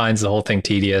innocent, finds the whole thing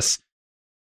tedious.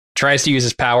 Tries to use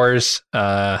his powers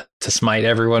to smite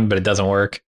everyone, but it doesn't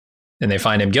work. And they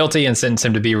find him guilty and sentence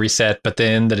him to be reset. But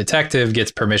then the detective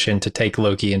gets permission to take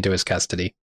Loki into his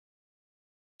custody.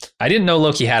 I didn't know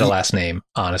Loki had a last name,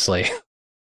 honestly.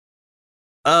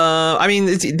 I mean,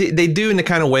 they do in the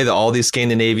kind of way that all these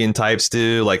Scandinavian types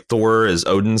do. Like Thor is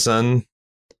Odin's son.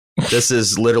 This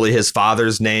is literally his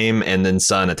father's name and then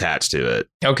son attached to it.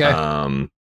 Okay. Gotcha.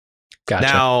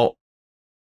 Now,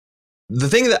 the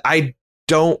thing that I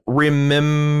don't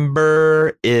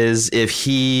remember is if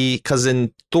because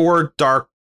in Thor Dark,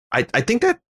 I think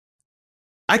that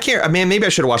I can't. I mean, maybe I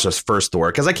should have watched this first Thor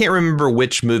because I can't remember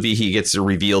which movie he gets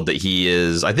revealed that he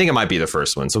is. I think it might be the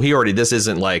first one. So this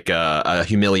isn't like a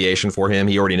humiliation for him.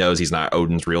 He already knows he's not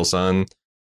Odin's real son.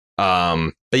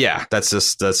 But yeah, that's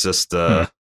just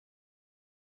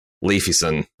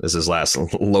Leafyson is his last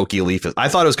Loki Leafyson. I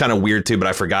thought it was kind of weird too, but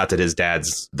I forgot that his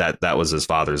dad's that was his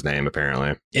father's name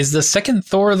apparently. Is the second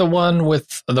Thor the one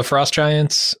with the Frost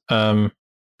Giants? The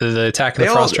attack of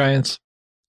the Frost Giants?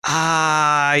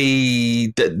 Or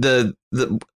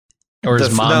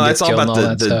his mom gets killed all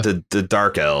about the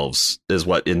Dark Elves is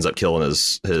what ends up killing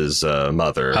his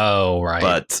mother. Oh right.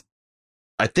 But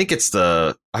I think it's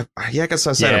I guess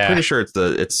I said I'm pretty sure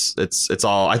it's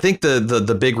all. I think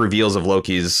the big reveals of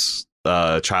Loki's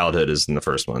childhood is in the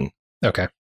first one. Okay,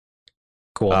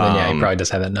 cool. Then he probably does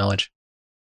have that knowledge.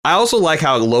 I also like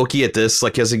how Loki at this,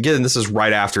 like, because again, this is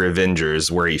right after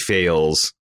Avengers where he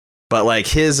fails. But like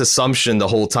his assumption the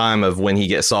whole time of when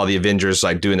he saw the Avengers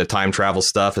like doing the time travel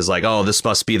stuff is like, oh, this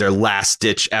must be their last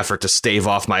ditch effort to stave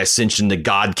off my ascension to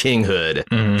God kinghood.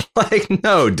 Mm-hmm. Like,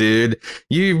 no, dude,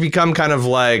 you become kind of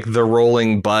like the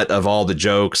rolling butt of all the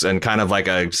jokes and kind of like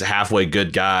a halfway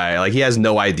good guy. Like he has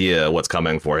no idea what's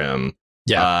coming for him.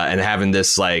 And having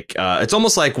this like it's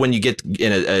almost like when you get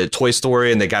in a Toy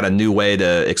Story and they got a new way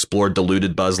to explore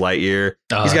diluted Buzz Lightyear.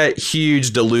 He's got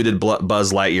huge diluted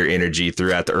Buzz Lightyear energy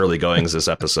throughout the early goings of this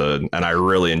episode, and I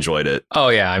really enjoyed it. Oh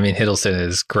yeah, I mean Hiddleston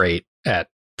is great at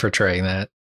portraying that,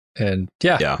 and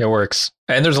yeah, it works.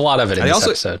 And there's a lot of it in this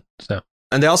episode. So.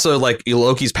 And they also, like,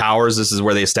 Loki's powers, this is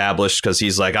where they establish, because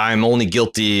he's like, I'm only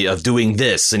guilty of doing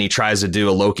this. And he tries to do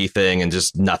a Loki thing and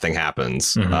just nothing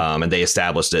happens. And they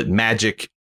established it. Magic,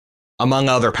 among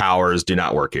other powers, do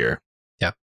not work here.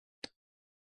 Yeah.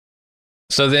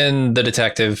 So then the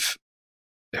detective,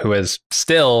 who has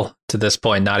still, to this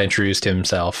point, not introduced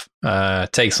himself,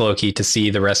 takes Loki to see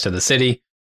the rest of the city,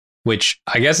 which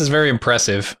I guess is very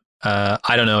impressive.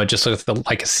 I don't know. It just looks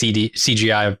like a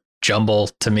CGI jumble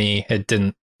to me.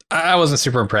 I wasn't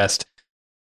super impressed.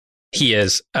 He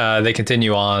is. They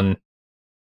continue on.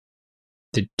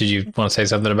 Did you want to say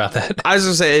something about that? I was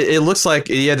going to say, it looks like,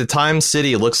 the Time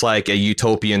City looks like a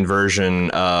utopian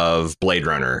version of Blade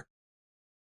Runner.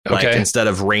 Like, instead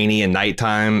of rainy and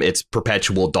nighttime, it's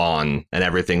perpetual dawn and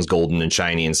everything's golden and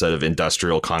shiny instead of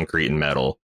industrial concrete and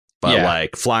metal. But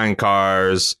like flying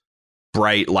cars,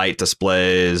 bright light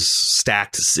displays,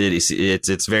 stacked cities.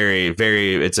 It's very,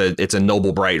 very, it's a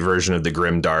noble, bright version of the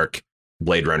grim, dark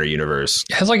Blade Runner universe.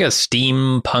 It has like a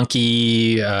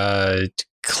steampunky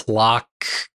clockwork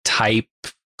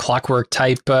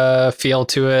type feel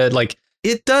to it. Like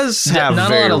it does have not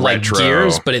very a lot of retro. like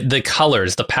gears, but the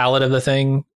colors, the palette of the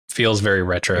thing feels very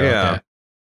retro. Yeah.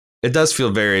 It does feel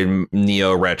very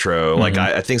neo-retro. Like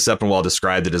I think Steppenwolf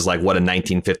described it as like what a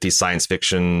 1950s science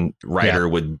fiction writer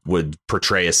would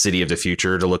portray a city of the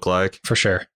future to look like. For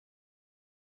sure.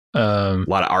 A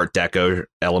lot of Art Deco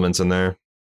elements in there.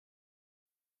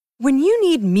 When you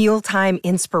need mealtime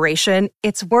inspiration,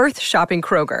 it's worth shopping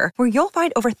Kroger, where you'll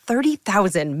find over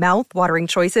 30,000 mouth-watering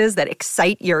choices that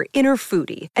excite your inner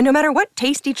foodie. And no matter what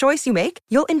tasty choice you make,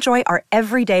 you'll enjoy our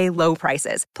everyday low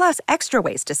prices, plus extra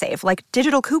ways to save, like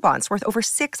digital coupons worth over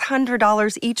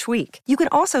 $600 each week. You can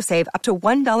also save up to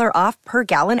 $1 off per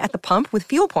gallon at the pump with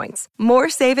fuel points. More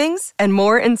savings and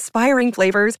more inspiring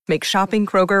flavors make shopping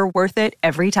Kroger worth it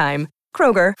every time.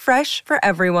 Kroger, fresh for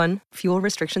everyone. Fuel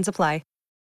restrictions apply.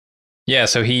 Yeah,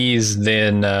 so he's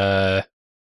then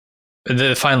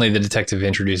finally the detective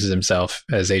introduces himself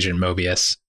as Agent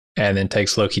Mobius and then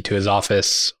takes Loki to his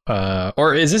office.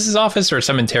 Or is this his office or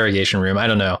some interrogation room? I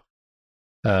don't know.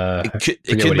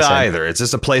 It could be either. It's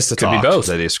just a place to talk. Could be both.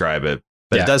 They describe it.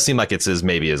 But it does seem like it's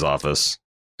maybe his office.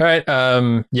 All right.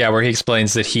 Where he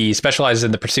explains that he specializes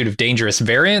in the pursuit of dangerous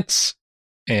variants.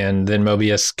 And then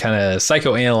Mobius kind of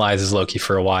psychoanalyzes Loki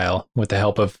for a while with the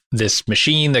help of this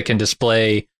machine that can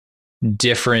display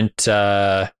different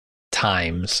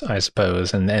times, I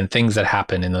suppose, and things that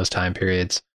happen in those time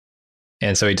periods.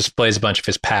 And so he displays a bunch of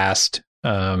his past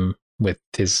with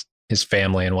his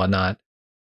family and whatnot.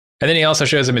 And then he also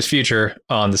shows him his future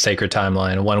on the sacred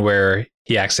timeline, one where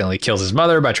he accidentally kills his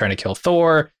mother by trying to kill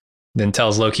Thor, then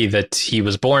tells Loki that he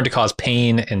was born to cause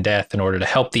pain and death in order to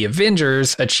help the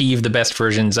Avengers achieve the best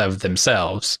versions of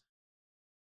themselves.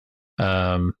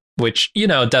 Which,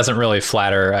 doesn't really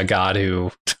flatter a god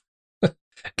who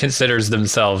considers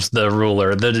themselves the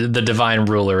ruler, the divine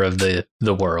ruler of the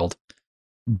world.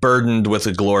 Burdened with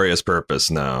a glorious purpose.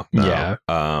 No. Yeah.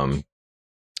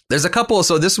 There's a couple.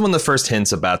 So this is one of the first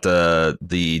hints about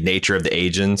the nature of the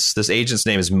agents. This agent's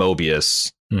name is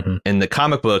Mobius. In the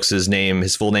comic books, his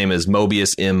full name is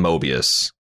Mobius M.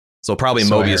 Mobius. So probably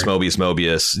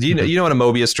Mobius. Do you know what a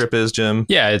Mobius strip is, Jim?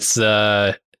 Yeah, it's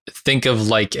think of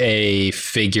like a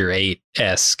figure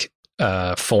 8-esque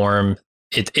form.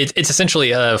 It's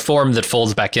essentially a form that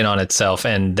folds back in on itself,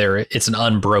 and it's an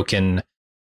unbroken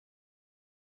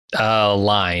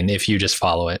line if you just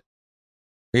follow it.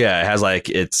 Yeah, it has like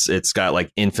it's got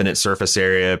like infinite surface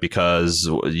area because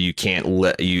you can't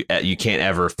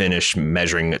ever finish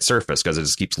measuring its surface because it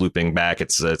just keeps looping back.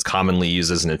 It's commonly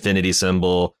used as an infinity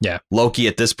symbol. Yeah, Loki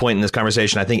at this point in this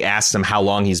conversation, I think, asks him how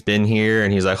long he's been here,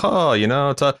 and he's like,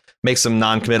 makes him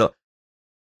non-committal.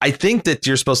 I think that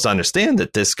you're supposed to understand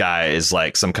that this guy is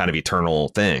like some kind of eternal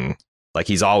thing. Like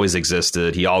he's always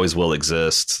existed. He always will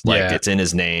exist. Like it's in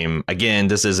his name. Again,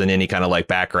 this isn't any kind of like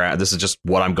background. This is just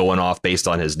what I'm going off based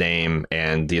on his name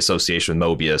and the association with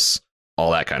Mobius,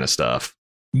 all that kind of stuff.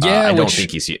 Yeah, I don't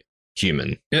think he's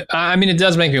human. I mean, it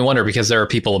does make me wonder because there are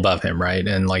people above him, right?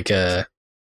 And like,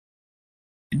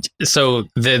 so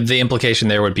the implication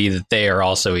there would be that they are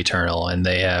also eternal and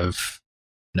they have,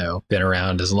 been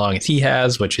around as long as he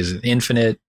has, which is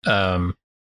infinite.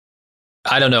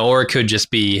 I don't know, or it could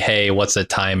just be, hey, what's a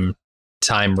time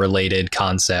related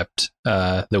concept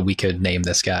that we could name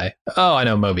this guy? Oh, I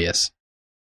know, Mobius.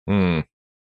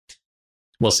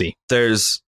 we'll see.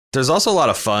 There's also a lot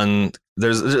of fun.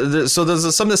 There's some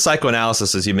of the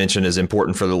psychoanalysis, as you mentioned, is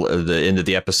important for the end of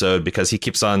the episode, because he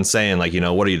keeps on saying, like,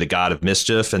 what are you, the god of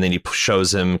mischief? And then he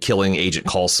shows him killing Agent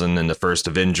Coulson in the first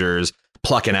Avengers,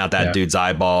 plucking out that dude's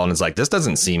eyeball. And it's like, this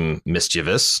doesn't seem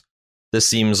mischievous. This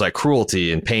seems like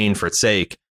cruelty and pain for its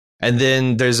sake. And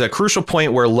then there's a crucial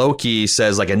point where Loki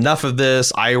says, like, enough of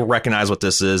this. I recognize what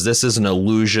this is. This is an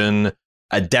illusion,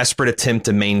 a desperate attempt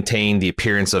to maintain the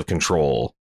appearance of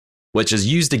control, which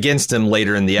is used against him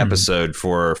later in the episode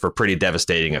for pretty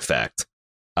devastating effect.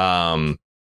 But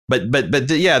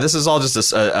this is all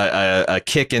just a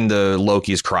kick into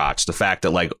Loki's crotch. The fact that,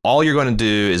 like, all you're going to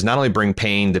do is not only bring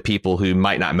pain to people who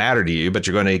might not matter to you, but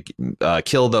you're going to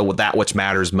kill that which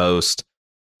matters most.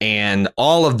 And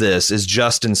all of this is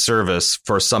just in service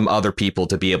for some other people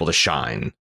to be able to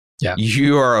shine. Yeah,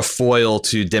 you are a foil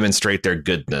to demonstrate their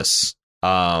goodness.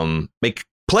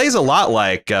 Plays a lot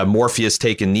like Morpheus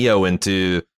taking Neo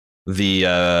into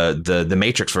the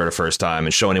Matrix for the first time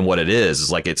and showing him what it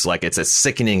is. It's a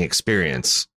sickening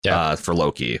experience for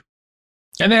Loki.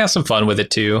 And they have some fun with it,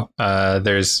 too.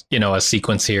 There's, a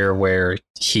sequence here where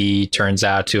he turns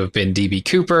out to have been DB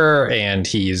Cooper, and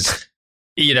he's,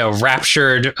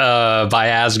 raptured by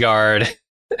Asgard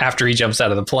after he jumps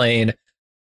out of the plane,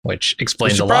 which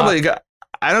explains a lot.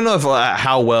 I don't know if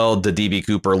how well the DB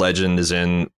Cooper legend is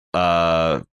in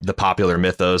the popular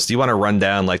mythos. Do you want to run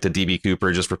down, like, the DB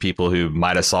Cooper just for people who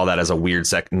might have saw that as a weird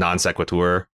non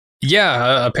sequitur?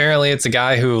 Yeah, apparently it's a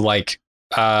guy who, like,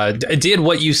 did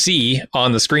what you see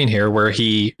on the screen here, where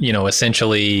he,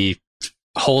 essentially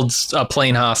holds a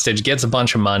plane hostage, gets a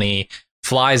bunch of money,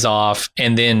 flies off,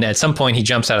 and then at some point he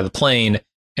jumps out of the plane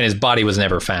and his body was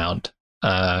never found.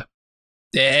 And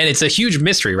it's a huge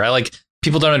mystery, right? Like,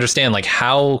 people don't understand, like,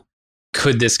 how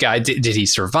could this guy, did he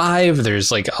survive?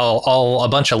 There's, like, all a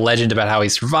bunch of legend about how he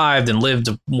survived and lived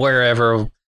wherever,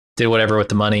 did whatever with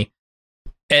the money.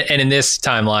 And in this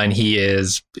timeline, he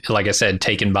is, like I said,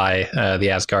 taken by the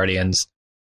Asgardians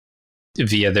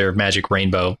via their magic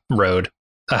rainbow road.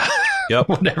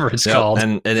 Whatever it's called.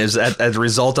 And it is as a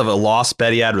result of a lost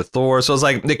bet he had with Thor. So it's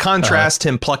like, they contrast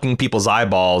him plucking people's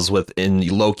eyeballs in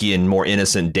Loki in more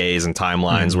innocent days and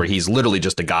timelines where he's literally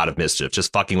just a god of mischief,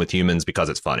 just fucking with humans because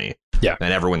it's funny. Yeah.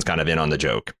 And everyone's kind of in on the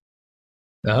joke.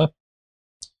 So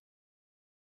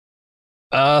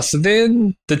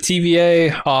then the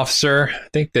TVA officer, I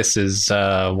think this is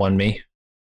Wunmi,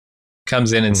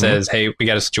 comes in and says, hey, we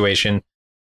got a situation.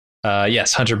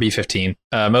 Yes, Hunter B-15.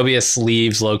 Mobius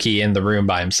leaves Loki in the room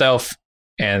by himself,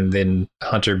 and then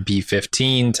Hunter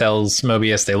B-15 tells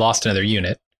Mobius they lost another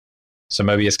unit. So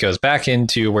Mobius goes back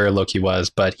into where Loki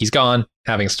was, but he's gone,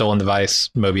 having stolen the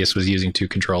device Mobius was using to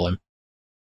control him.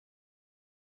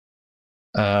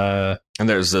 And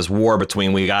there's this war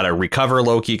between, we got to recover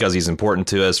Loki because he's important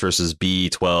to us, versus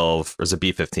B12, or is it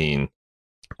B15?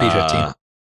 B15.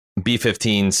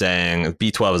 B15 saying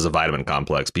B12 is a vitamin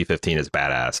complex. B15 is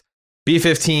badass.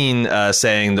 B15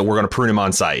 saying that we're going to prune him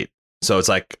on sight. So it's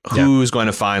like, who's going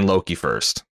to find Loki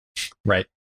first? Right.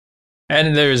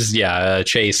 And there's, a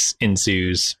chase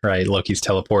ensues, right? Loki's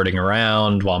teleporting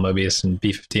around while Mobius and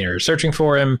B15 are searching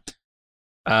for him.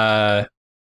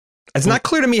 It's not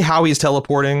clear to me how he's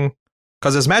teleporting,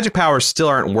 because his magic powers still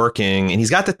aren't working, and he's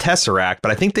got the Tesseract,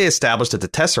 but I think they established that the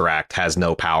Tesseract has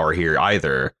no power here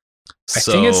either. I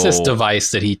think it's this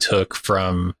device that he took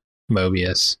from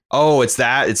Mobius. Oh, it's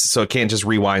that? So it can't just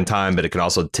rewind time, but it can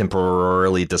also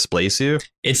temporarily displace you?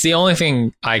 It's the only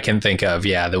thing I can think of,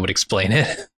 that would explain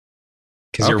it.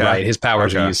 Because you're right, his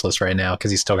powers are useless right now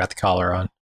because he's still got the collar on.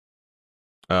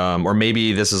 Or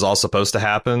maybe this is all supposed to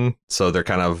happen, so they're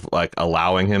kind of like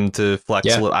allowing him to flex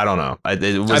a little. I don't know.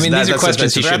 These are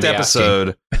questions he should be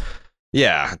asking.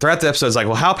 Yeah, throughout the episode, it's like,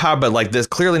 well, how power? But like this,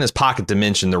 clearly in his pocket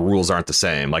dimension, the rules aren't the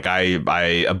same. Like I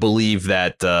believe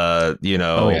that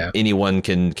anyone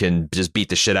can just beat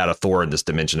the shit out of Thor in this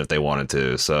dimension if they wanted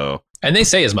to. So, and they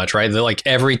say as much, right? That like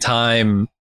every time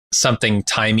something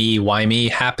timey-wimey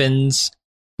happens,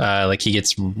 like he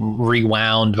gets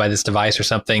rewound by this device or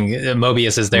something,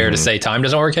 Mobius is there to say time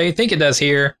doesn't work how you think it does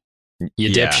here. You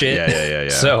dipshit. Yeah.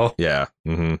 So yeah.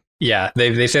 Mm-hmm. Yeah,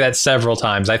 they say that several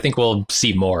times. I think we'll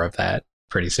see more of that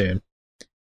pretty soon.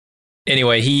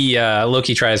 Anyway,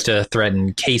 Loki tries to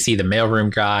threaten Casey, the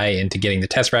mailroom guy, into getting the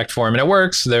Tesseract for him, and it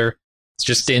works. It's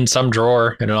just in some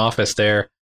drawer in an office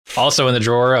there. Also in the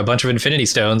drawer, a bunch of Infinity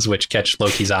Stones, which catch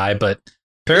Loki's eye, but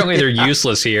apparently they're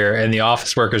useless here, and the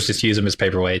office workers just use them as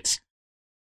paperweights.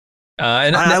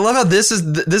 And I love how this is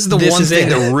the one thing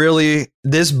that really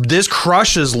this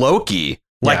crushes Loki.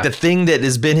 Like the thing that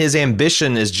has been his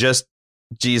ambition is just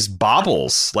these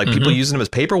baubles, like people using them as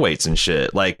paperweights and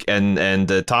shit. Like,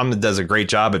 and Tom does a great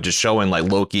job of just showing like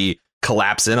Loki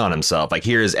collapse in on himself. Like,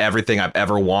 here is everything I've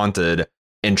ever wanted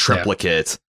in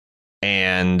triplicate.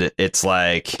 And it's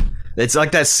like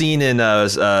that scene in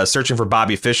Searching for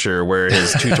Bobby Fischer where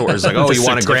his tutor is like, oh, you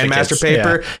want a Grandmaster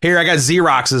paper? Yeah. Here, I got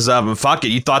Xeroxes of them. Fuck it.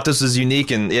 You thought this was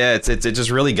unique. And yeah, it just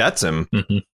really gets him.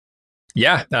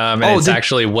 Yeah. And it's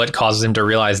actually what causes him to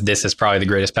realize this is probably the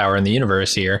greatest power in the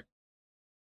universe here.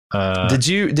 Did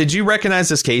you recognize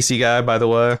this Casey guy, by the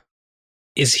way?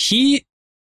 Is he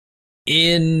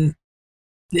in?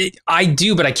 I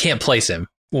do, but I can't place him.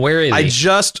 Where is he?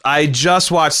 I just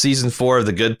watched season 4 of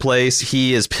The Good Place.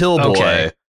 He is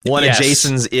Pillboy, one of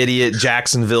Jason's idiot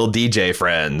Jacksonville DJ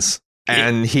friends.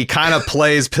 And he kind of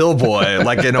plays Pillboy,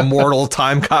 like an immortal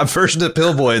time cop version of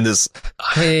Pillboy in this.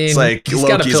 I mean, it's like he's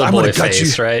Loki's, got a I'm gonna Pillboy gut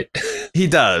face, you. right? He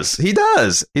does.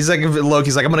 He's like,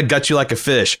 Loki's like, I'm going to gut you like a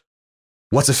fish.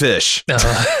 What's a fish?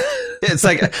 It's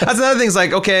like, that's another thing. It's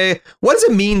like, okay, what does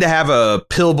it mean to have a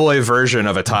Pillboy version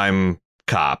of a time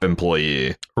cop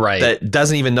employee, right, that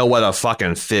doesn't even know what a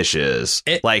fucking fish is?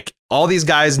 Like, all these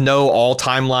guys know all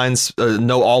timelines,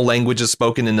 know all languages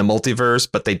spoken in the multiverse,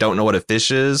 but they don't know what a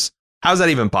fish is. How's that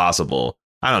even possible?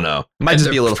 I don't know. It might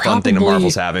just be a little fun thing that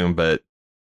Marvel's having, but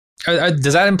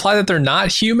does that imply that they're not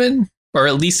human, or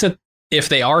at least that if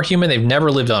they are human, they've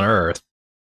never lived on Earth?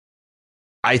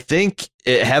 I think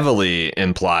it heavily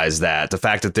implies that the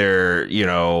fact that they're,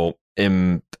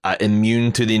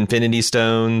 immune to the Infinity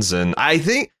Stones. And I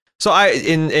think so.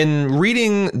 In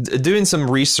doing some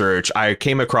research, I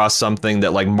came across something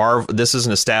that like this is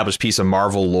an established piece of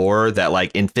Marvel lore that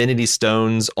like Infinity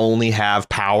Stones only have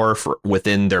power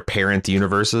within their parent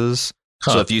universes.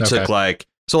 So if you took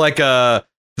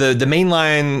the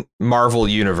mainline Marvel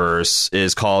universe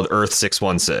is called Earth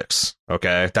 616.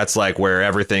 OK, that's like where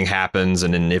everything happens.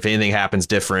 And then if anything happens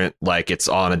different, like it's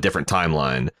on a different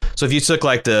timeline. So if you took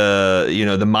like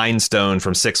the Mind Stone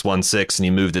from 616 and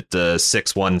you moved it to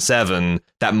 617,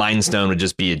 that Mind Stone would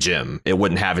just be a gem. It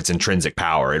wouldn't have its intrinsic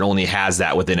power. It only has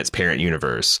that within its parent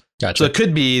universe. Gotcha. So it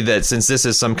could be that since this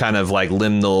is some kind of like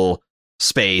liminal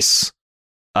space,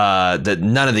 that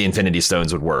none of the Infinity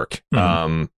Stones would work.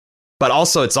 But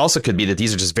also, it also could be that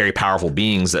these are just very powerful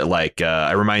beings that like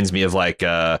it reminds me of like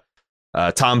Tom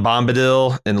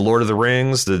Bombadil in Lord of the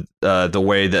Rings, the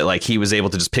way that like he was able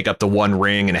to just pick up the one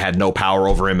ring and it had no power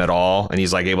over him at all. And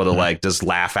he's like able to like just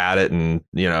laugh at it and,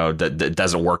 that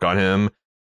doesn't work on him.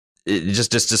 It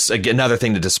just another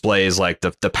thing that displays like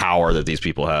the power that these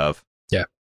people have. Yeah.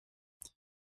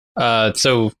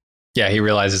 So, yeah, he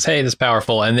realizes, hey, this is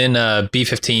powerful. And then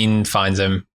B-15 finds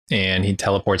him. And he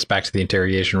teleports back to the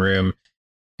interrogation room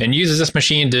and uses this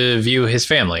machine to view his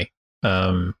family.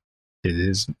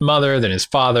 His mother, then his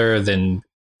father, then,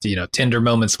 tender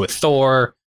moments with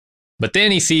Thor. But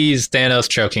then he sees Thanos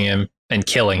choking him and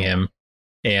killing him.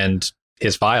 And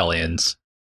his file ends,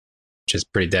 which is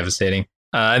pretty devastating.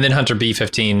 And then Hunter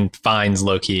B-15 finds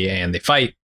Loki and they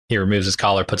fight. He removes his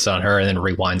collar, puts it on her, and then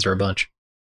rewinds her a bunch.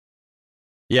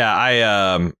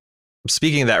 Yeah,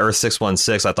 speaking of that Earth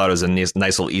 616, I thought it was a nice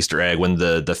little Easter egg. When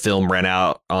the film ran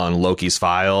out on Loki's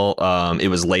file, it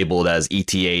was labeled as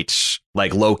ETH,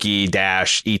 like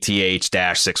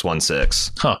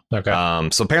Loki-ETH-616. Huh. Okay.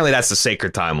 So apparently that's the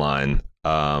sacred timeline.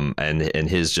 And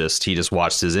he just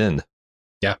watched his end.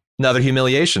 Yeah. Another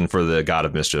humiliation for the God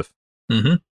of Mischief.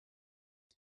 Mm-hmm.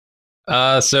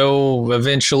 So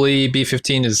eventually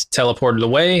B-15 is teleported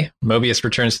away. Mobius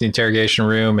returns to the interrogation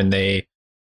room and they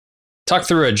talk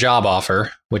through a job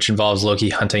offer, which involves Loki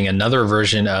hunting another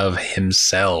version of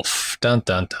himself. Dun,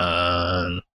 dun,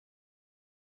 dun.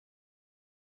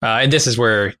 And this is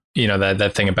where,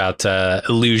 that thing about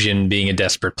illusion being a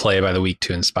desperate play by the weak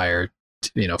to inspire,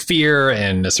 fear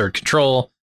and assert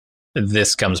control.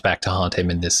 This comes back to haunt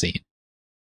him in this scene.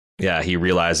 Yeah, he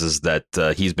realizes that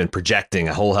he's been projecting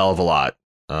a whole hell of a lot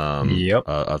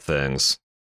of things.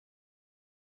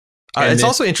 It's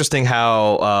also interesting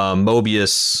how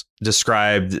Mobius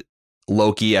described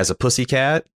Loki as a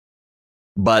pussycat,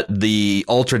 but the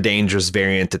ultra dangerous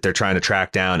variant that they're trying to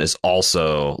track down is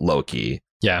also Loki.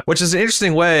 Yeah, which is an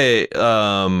interesting way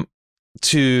to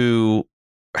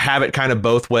have it kind of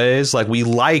both ways. Like, we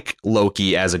like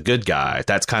Loki as a good guy.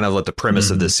 That's kind of what the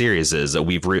premise of this series is,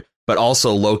 that but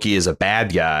also Loki is a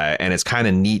bad guy, and it's kind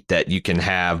of neat that you can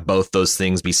have both those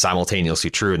things be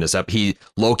simultaneously true in this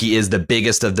Loki is the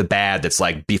biggest of the bad that's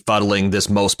like befuddling this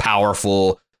most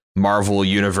powerful Marvel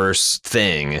universe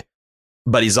thing,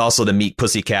 but he's also the meek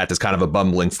pussycat that's kind of a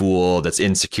bumbling fool that's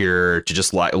insecure to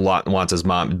just wants his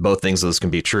mom. Both things of those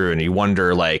can be true, and you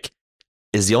wonder, like,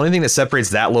 is the only thing that separates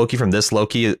that Loki from this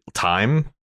Loki time?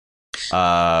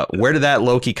 Where did that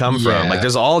Loki come from? Yeah. Like,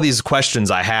 there's all these questions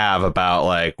I have about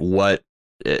like what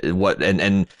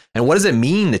and what does it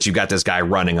mean that you got this guy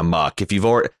running amok? If you've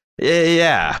already,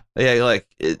 like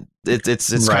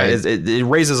it's Right. kind of, it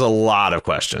raises a lot of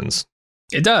questions.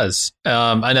 It does.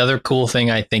 Another cool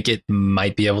thing I think it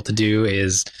might be able to do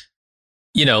is,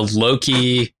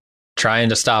 Loki trying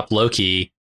to stop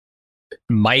Loki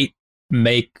might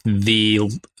make the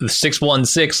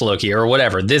 616 Loki or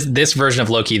whatever, this version of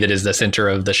Loki that is the center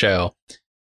of the show,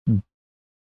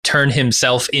 turn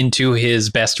himself into his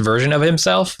best version of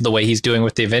himself, the way he's doing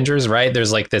with the Avengers, right?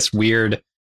 There's like this weird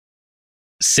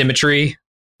symmetry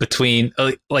between,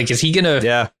 like, is he going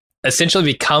to essentially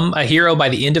become a hero by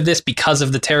the end of this because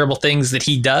of the terrible things that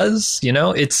he does?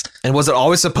 And was it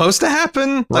always supposed to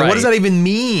happen? Like, what does that even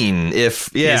mean? Is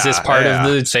this part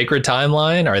of the sacred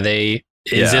timeline?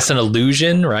 Is this an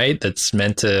illusion, right? That's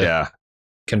meant to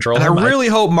control and him? I really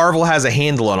hope Marvel has a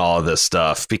handle on all of this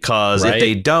stuff, because if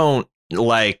they don't,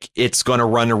 like, it's going to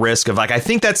run a risk of, like, I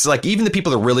think that's like, even the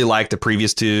people that really like the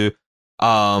previous two,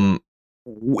 I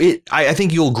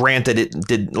think you'll grant that it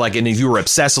did, like, and if you were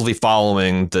obsessively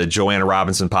following the Joanna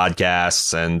Robinson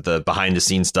podcasts and the behind the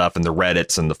scenes stuff and the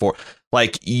Reddits and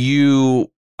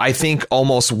I think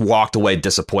almost walked away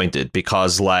disappointed,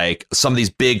 because like some of these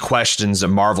big questions that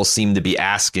Marvel seemed to be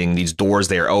asking, these doors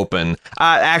they are open,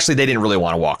 actually they didn't really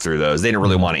want to walk through those. They didn't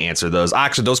really want to answer those.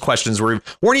 Actually, those questions weren't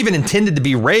even intended to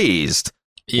be raised.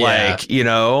 Yeah, like,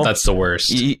 that's the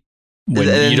worst. When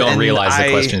you don't realize the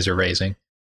questions you're raising.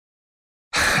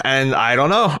 And I don't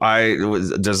know.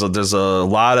 There's a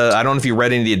lot of, I don't know if you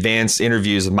read any of the advanced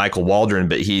interviews with Michael Waldron,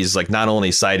 but he's like not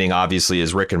only citing obviously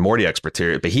his Rick and Morty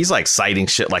expertise, but he's like citing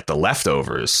shit like The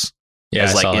Leftovers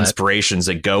as like inspirations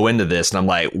that go into this. And I'm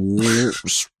like,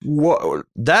 what?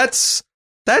 That's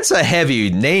a heavy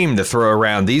name to throw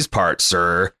around these parts,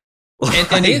 sir.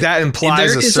 And that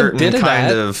implies a certain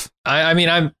kind of. I mean,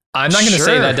 I'm not going to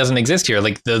say that doesn't exist here.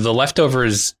 Like the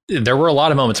Leftovers, there were a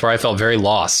lot of moments where I felt very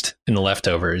lost in The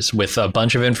Leftovers, with a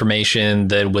bunch of information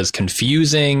that was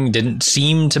confusing, didn't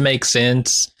seem to make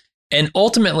sense, and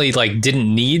ultimately like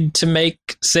didn't need to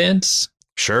make sense.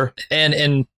 Sure.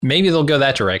 And maybe they'll go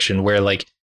that direction where like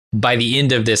by the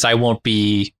end of this, I won't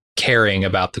be caring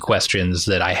about the questions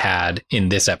that I had in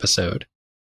this episode,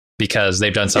 because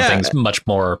they've done something much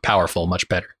more powerful, much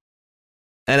better.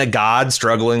 And a god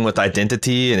struggling with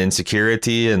identity and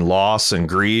insecurity and loss and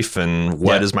grief and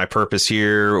what is my purpose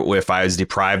here if I was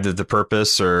deprived of the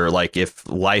purpose, or like if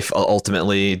life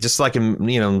ultimately, just like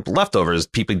in Leftovers,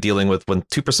 people dealing with when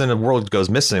 2% of the world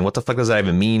goes missing, what the fuck does that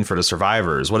even mean for the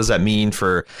survivors? What does that mean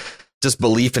for just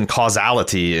belief in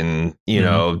causality and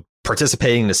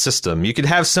participating in the system? You could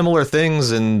have similar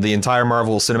things in the entire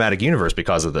Marvel Cinematic Universe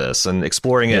because of this, and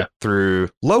exploring it through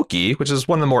Loki, which is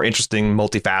one of the more interesting,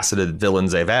 multifaceted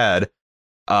villains they've had,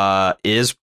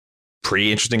 is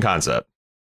pretty interesting concept.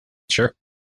 Sure.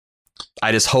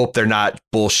 I just hope they're not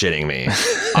bullshitting me.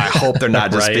 I hope they're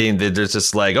not just being, they're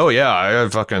just like, oh yeah, I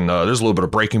fucking, there's a little bit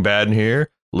of Breaking Bad in here.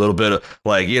 A little bit of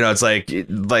like, it's like,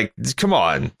 come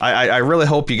on. I really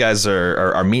hope you guys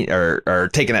are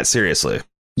taking that seriously.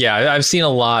 Yeah, I've seen a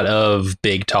lot of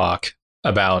big talk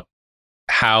about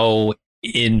how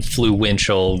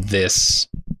influential this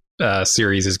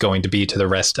series is going to be to the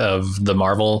rest of the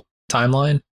Marvel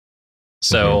timeline.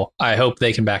 So I hope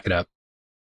they can back it up.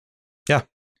 Yeah.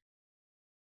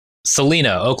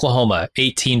 Salina, Oklahoma,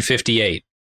 1858.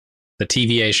 The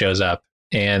TVA shows up,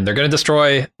 and they're going to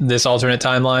destroy this alternate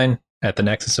timeline at the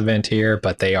Nexus event here,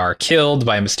 but they are killed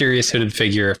by a mysterious hooded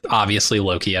figure, obviously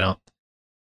Loki.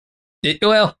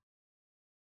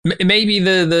 Maybe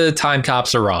the time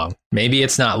cops are wrong. Maybe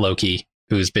it's not Loki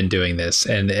who's been doing this,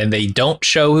 and they don't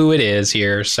show who it is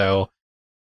here, so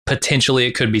potentially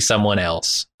it could be someone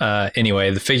else.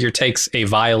 Anyway, the figure takes a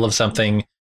vial of something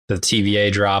that the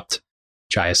TVA dropped,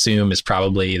 which I assume is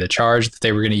probably the charge that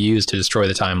they were going to use to destroy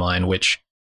the timeline, which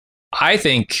I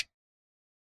think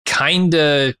kind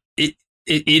of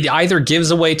it either gives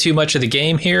away too much of the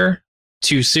game here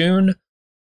too soon,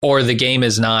 or the game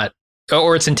is not,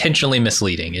 or it's intentionally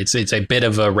misleading. It's a bit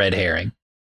of a red herring,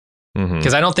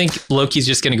 because I don't think Loki's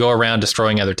just going to go around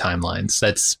destroying other timelines.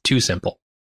 That's too simple.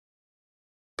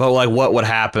 But like, what would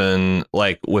happen?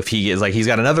 Like, if he's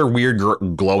got another weird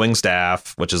glowing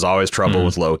staff, which is always trouble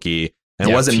with Loki. And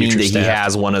it doesn't mean that he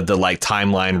has one of the like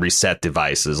timeline reset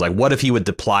devices. Like, what if he would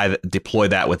deploy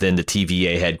that within the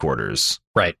TVA headquarters?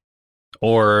 Right.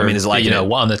 Or, is it like,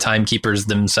 on the timekeepers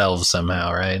themselves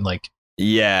somehow, right? Like,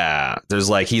 yeah,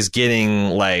 there's like, he's getting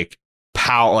like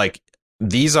power, like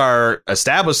these are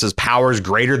established as powers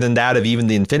greater than that of even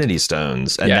the Infinity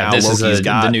Stones. And now this Loki's is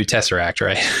got the new Tesseract,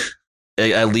 right?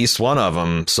 At least one of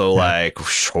them. So like,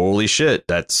 holy shit,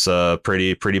 that's a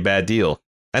pretty bad deal.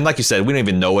 And like you said, we don't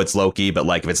even know it's Loki, but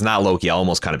like if it's not Loki, I'll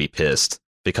almost kind of be pissed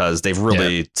because they've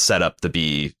really set up to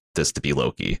be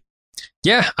Loki.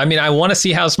 Yeah, I mean, I want to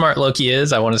see how smart Loki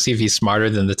is. I want to see if he's smarter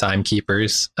than the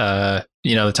Timekeepers. The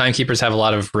Timekeepers have a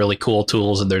lot of really cool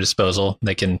tools at their disposal.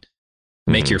 They can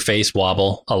make your face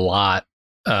wobble a lot.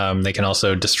 They can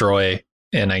also destroy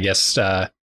and I guess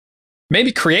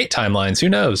maybe create timelines. Who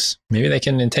knows? Maybe they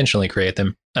can intentionally create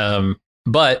them.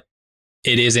 But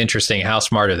it is interesting. How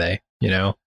smart are they?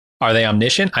 Are they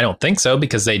omniscient? I don't think so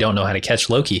because they don't know how to catch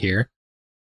Loki here.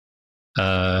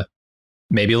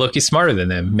 Maybe Loki's smarter than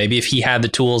them. Maybe if he had the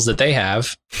tools that they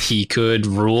have, he could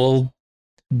rule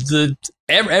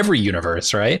every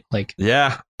universe, right? Like,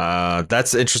 yeah,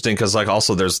 that's interesting because like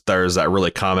also there's that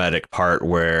really comedic part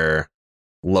where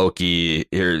Loki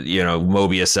here,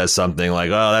 Mobius says something like,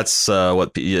 "Oh, that's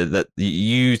what that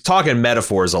you talk in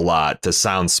metaphors a lot to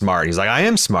sound smart." He's like, "I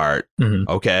am smart."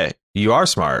 Mm-hmm. Okay, you are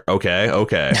smart.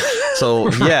 Okay. So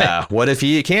right. Yeah, what if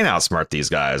he can't outsmart these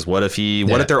guys? What if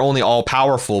they're only all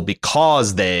powerful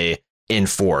because they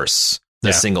enforce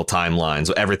the single timeline?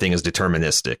 So everything is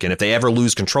deterministic, and if they ever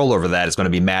lose control over that, it's going to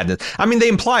be madness. I mean, they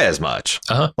imply as much.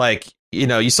 Like.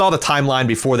 You saw the timeline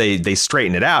before they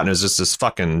straightened it out, and it was just this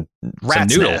fucking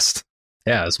rat's nest.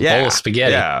 Yeah, it's a bowl of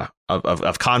spaghetti. Yeah,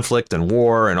 of conflict and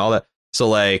war and all that. So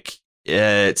like,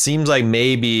 it seems like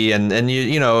maybe, and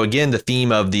again, the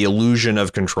theme of the illusion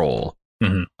of control,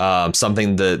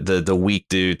 something the weak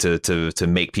do to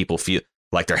make people feel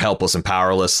like they're helpless and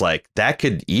powerless. Like that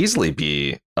could easily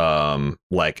be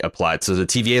like applied. So the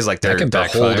TVA is like their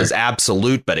hold is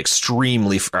absolute but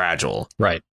extremely fragile.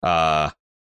 Right.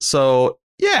 So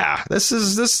yeah,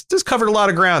 this covered a lot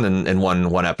of ground in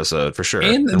one episode for sure.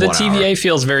 And the TVA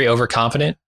feels very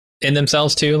overconfident in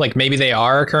themselves too. Like maybe they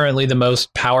are currently the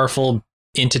most powerful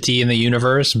entity in the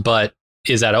universe, but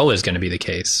is that always going to be the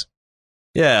case?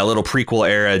 Yeah, a little prequel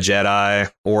era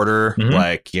Jedi order. Mm-hmm.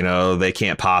 Like, they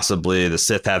can't possibly, the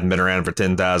Sith haven't been around for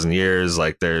 10,000 years.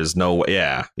 Like there's no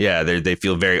way. Yeah. They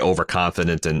feel very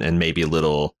overconfident and maybe a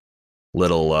little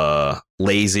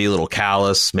lazy, a little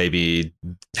callous, maybe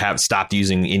have stopped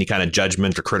using any kind of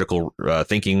judgment or critical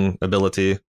thinking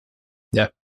ability. Yeah.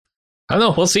 I don't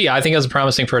know. We'll see. I think it was a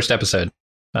promising first episode.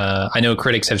 I know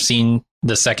critics have seen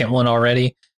the second one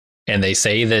already, and they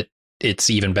say that it's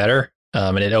even better.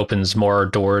 And it opens more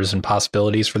doors and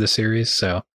possibilities for the series.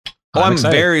 So I'm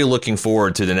very looking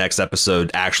forward to the next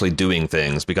episode actually doing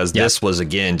things, because this was,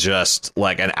 again, just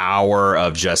like an hour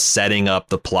of just setting up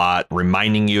the plot,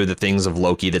 reminding you of the things of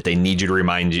Loki that they need you to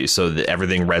remind you so that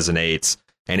everything resonates,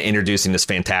 and introducing this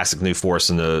fantastic new force.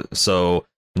 So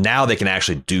now they can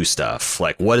actually do stuff.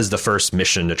 Like, what is the first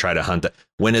mission to try to hunt?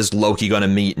 When is Loki going to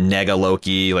meet Nega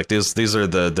Loki? Like, these are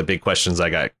the big questions I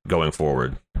got going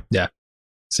forward. Yeah,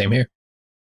 same here.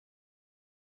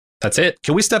 That's it.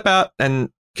 Can we step out and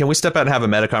have a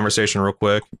meta conversation real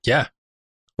quick? Yeah.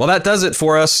 Well, that does it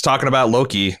for us talking about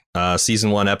Loki,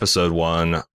 season 1, episode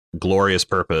 1, Glorious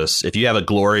Purpose. If you have a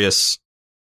glorious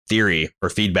theory or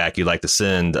feedback you'd like to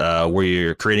send,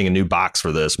 we're creating a new box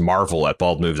for this,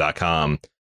 marvel@baldmove.com,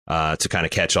 to kind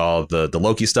of catch all the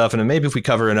Loki stuff. And then maybe if we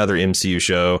cover another MCU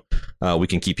show, we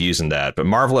can keep using that. But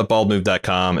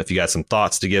marvel@baldmove.com, if you got some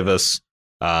thoughts to give us,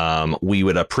 we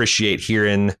would appreciate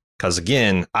hearing. Because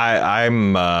again,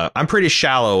 I'm pretty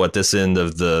shallow at this end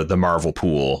of the Marvel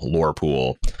lore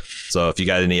pool. So if you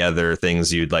got any other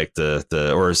things you'd like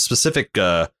or specific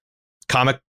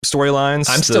comic storylines,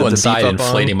 I'm still inside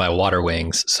inflating my water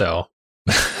wings. So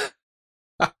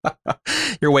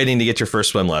you're waiting to get your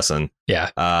first swim lesson.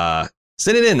 Yeah.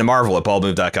 Send it in to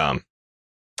marvel@baldmove.com.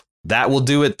 That will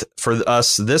do it for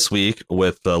us this week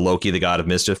with Loki, the God of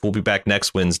Mischief. We'll be back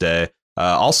next Wednesday.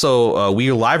 Also,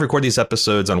 we live record these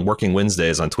episodes on working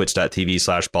Wednesdays on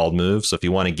twitch.tv/baldmove. So if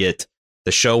you want to get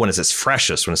the show when it's its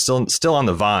freshest, when it's still on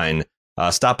the vine,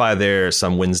 stop by there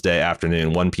some Wednesday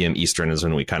afternoon, 1 p.m. Eastern is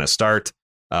when we kind of start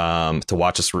to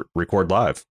watch us record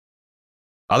live.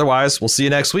 Otherwise, we'll see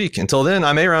you next week. Until then,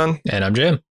 I'm Aaron. And I'm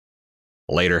Jim.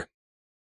 Later.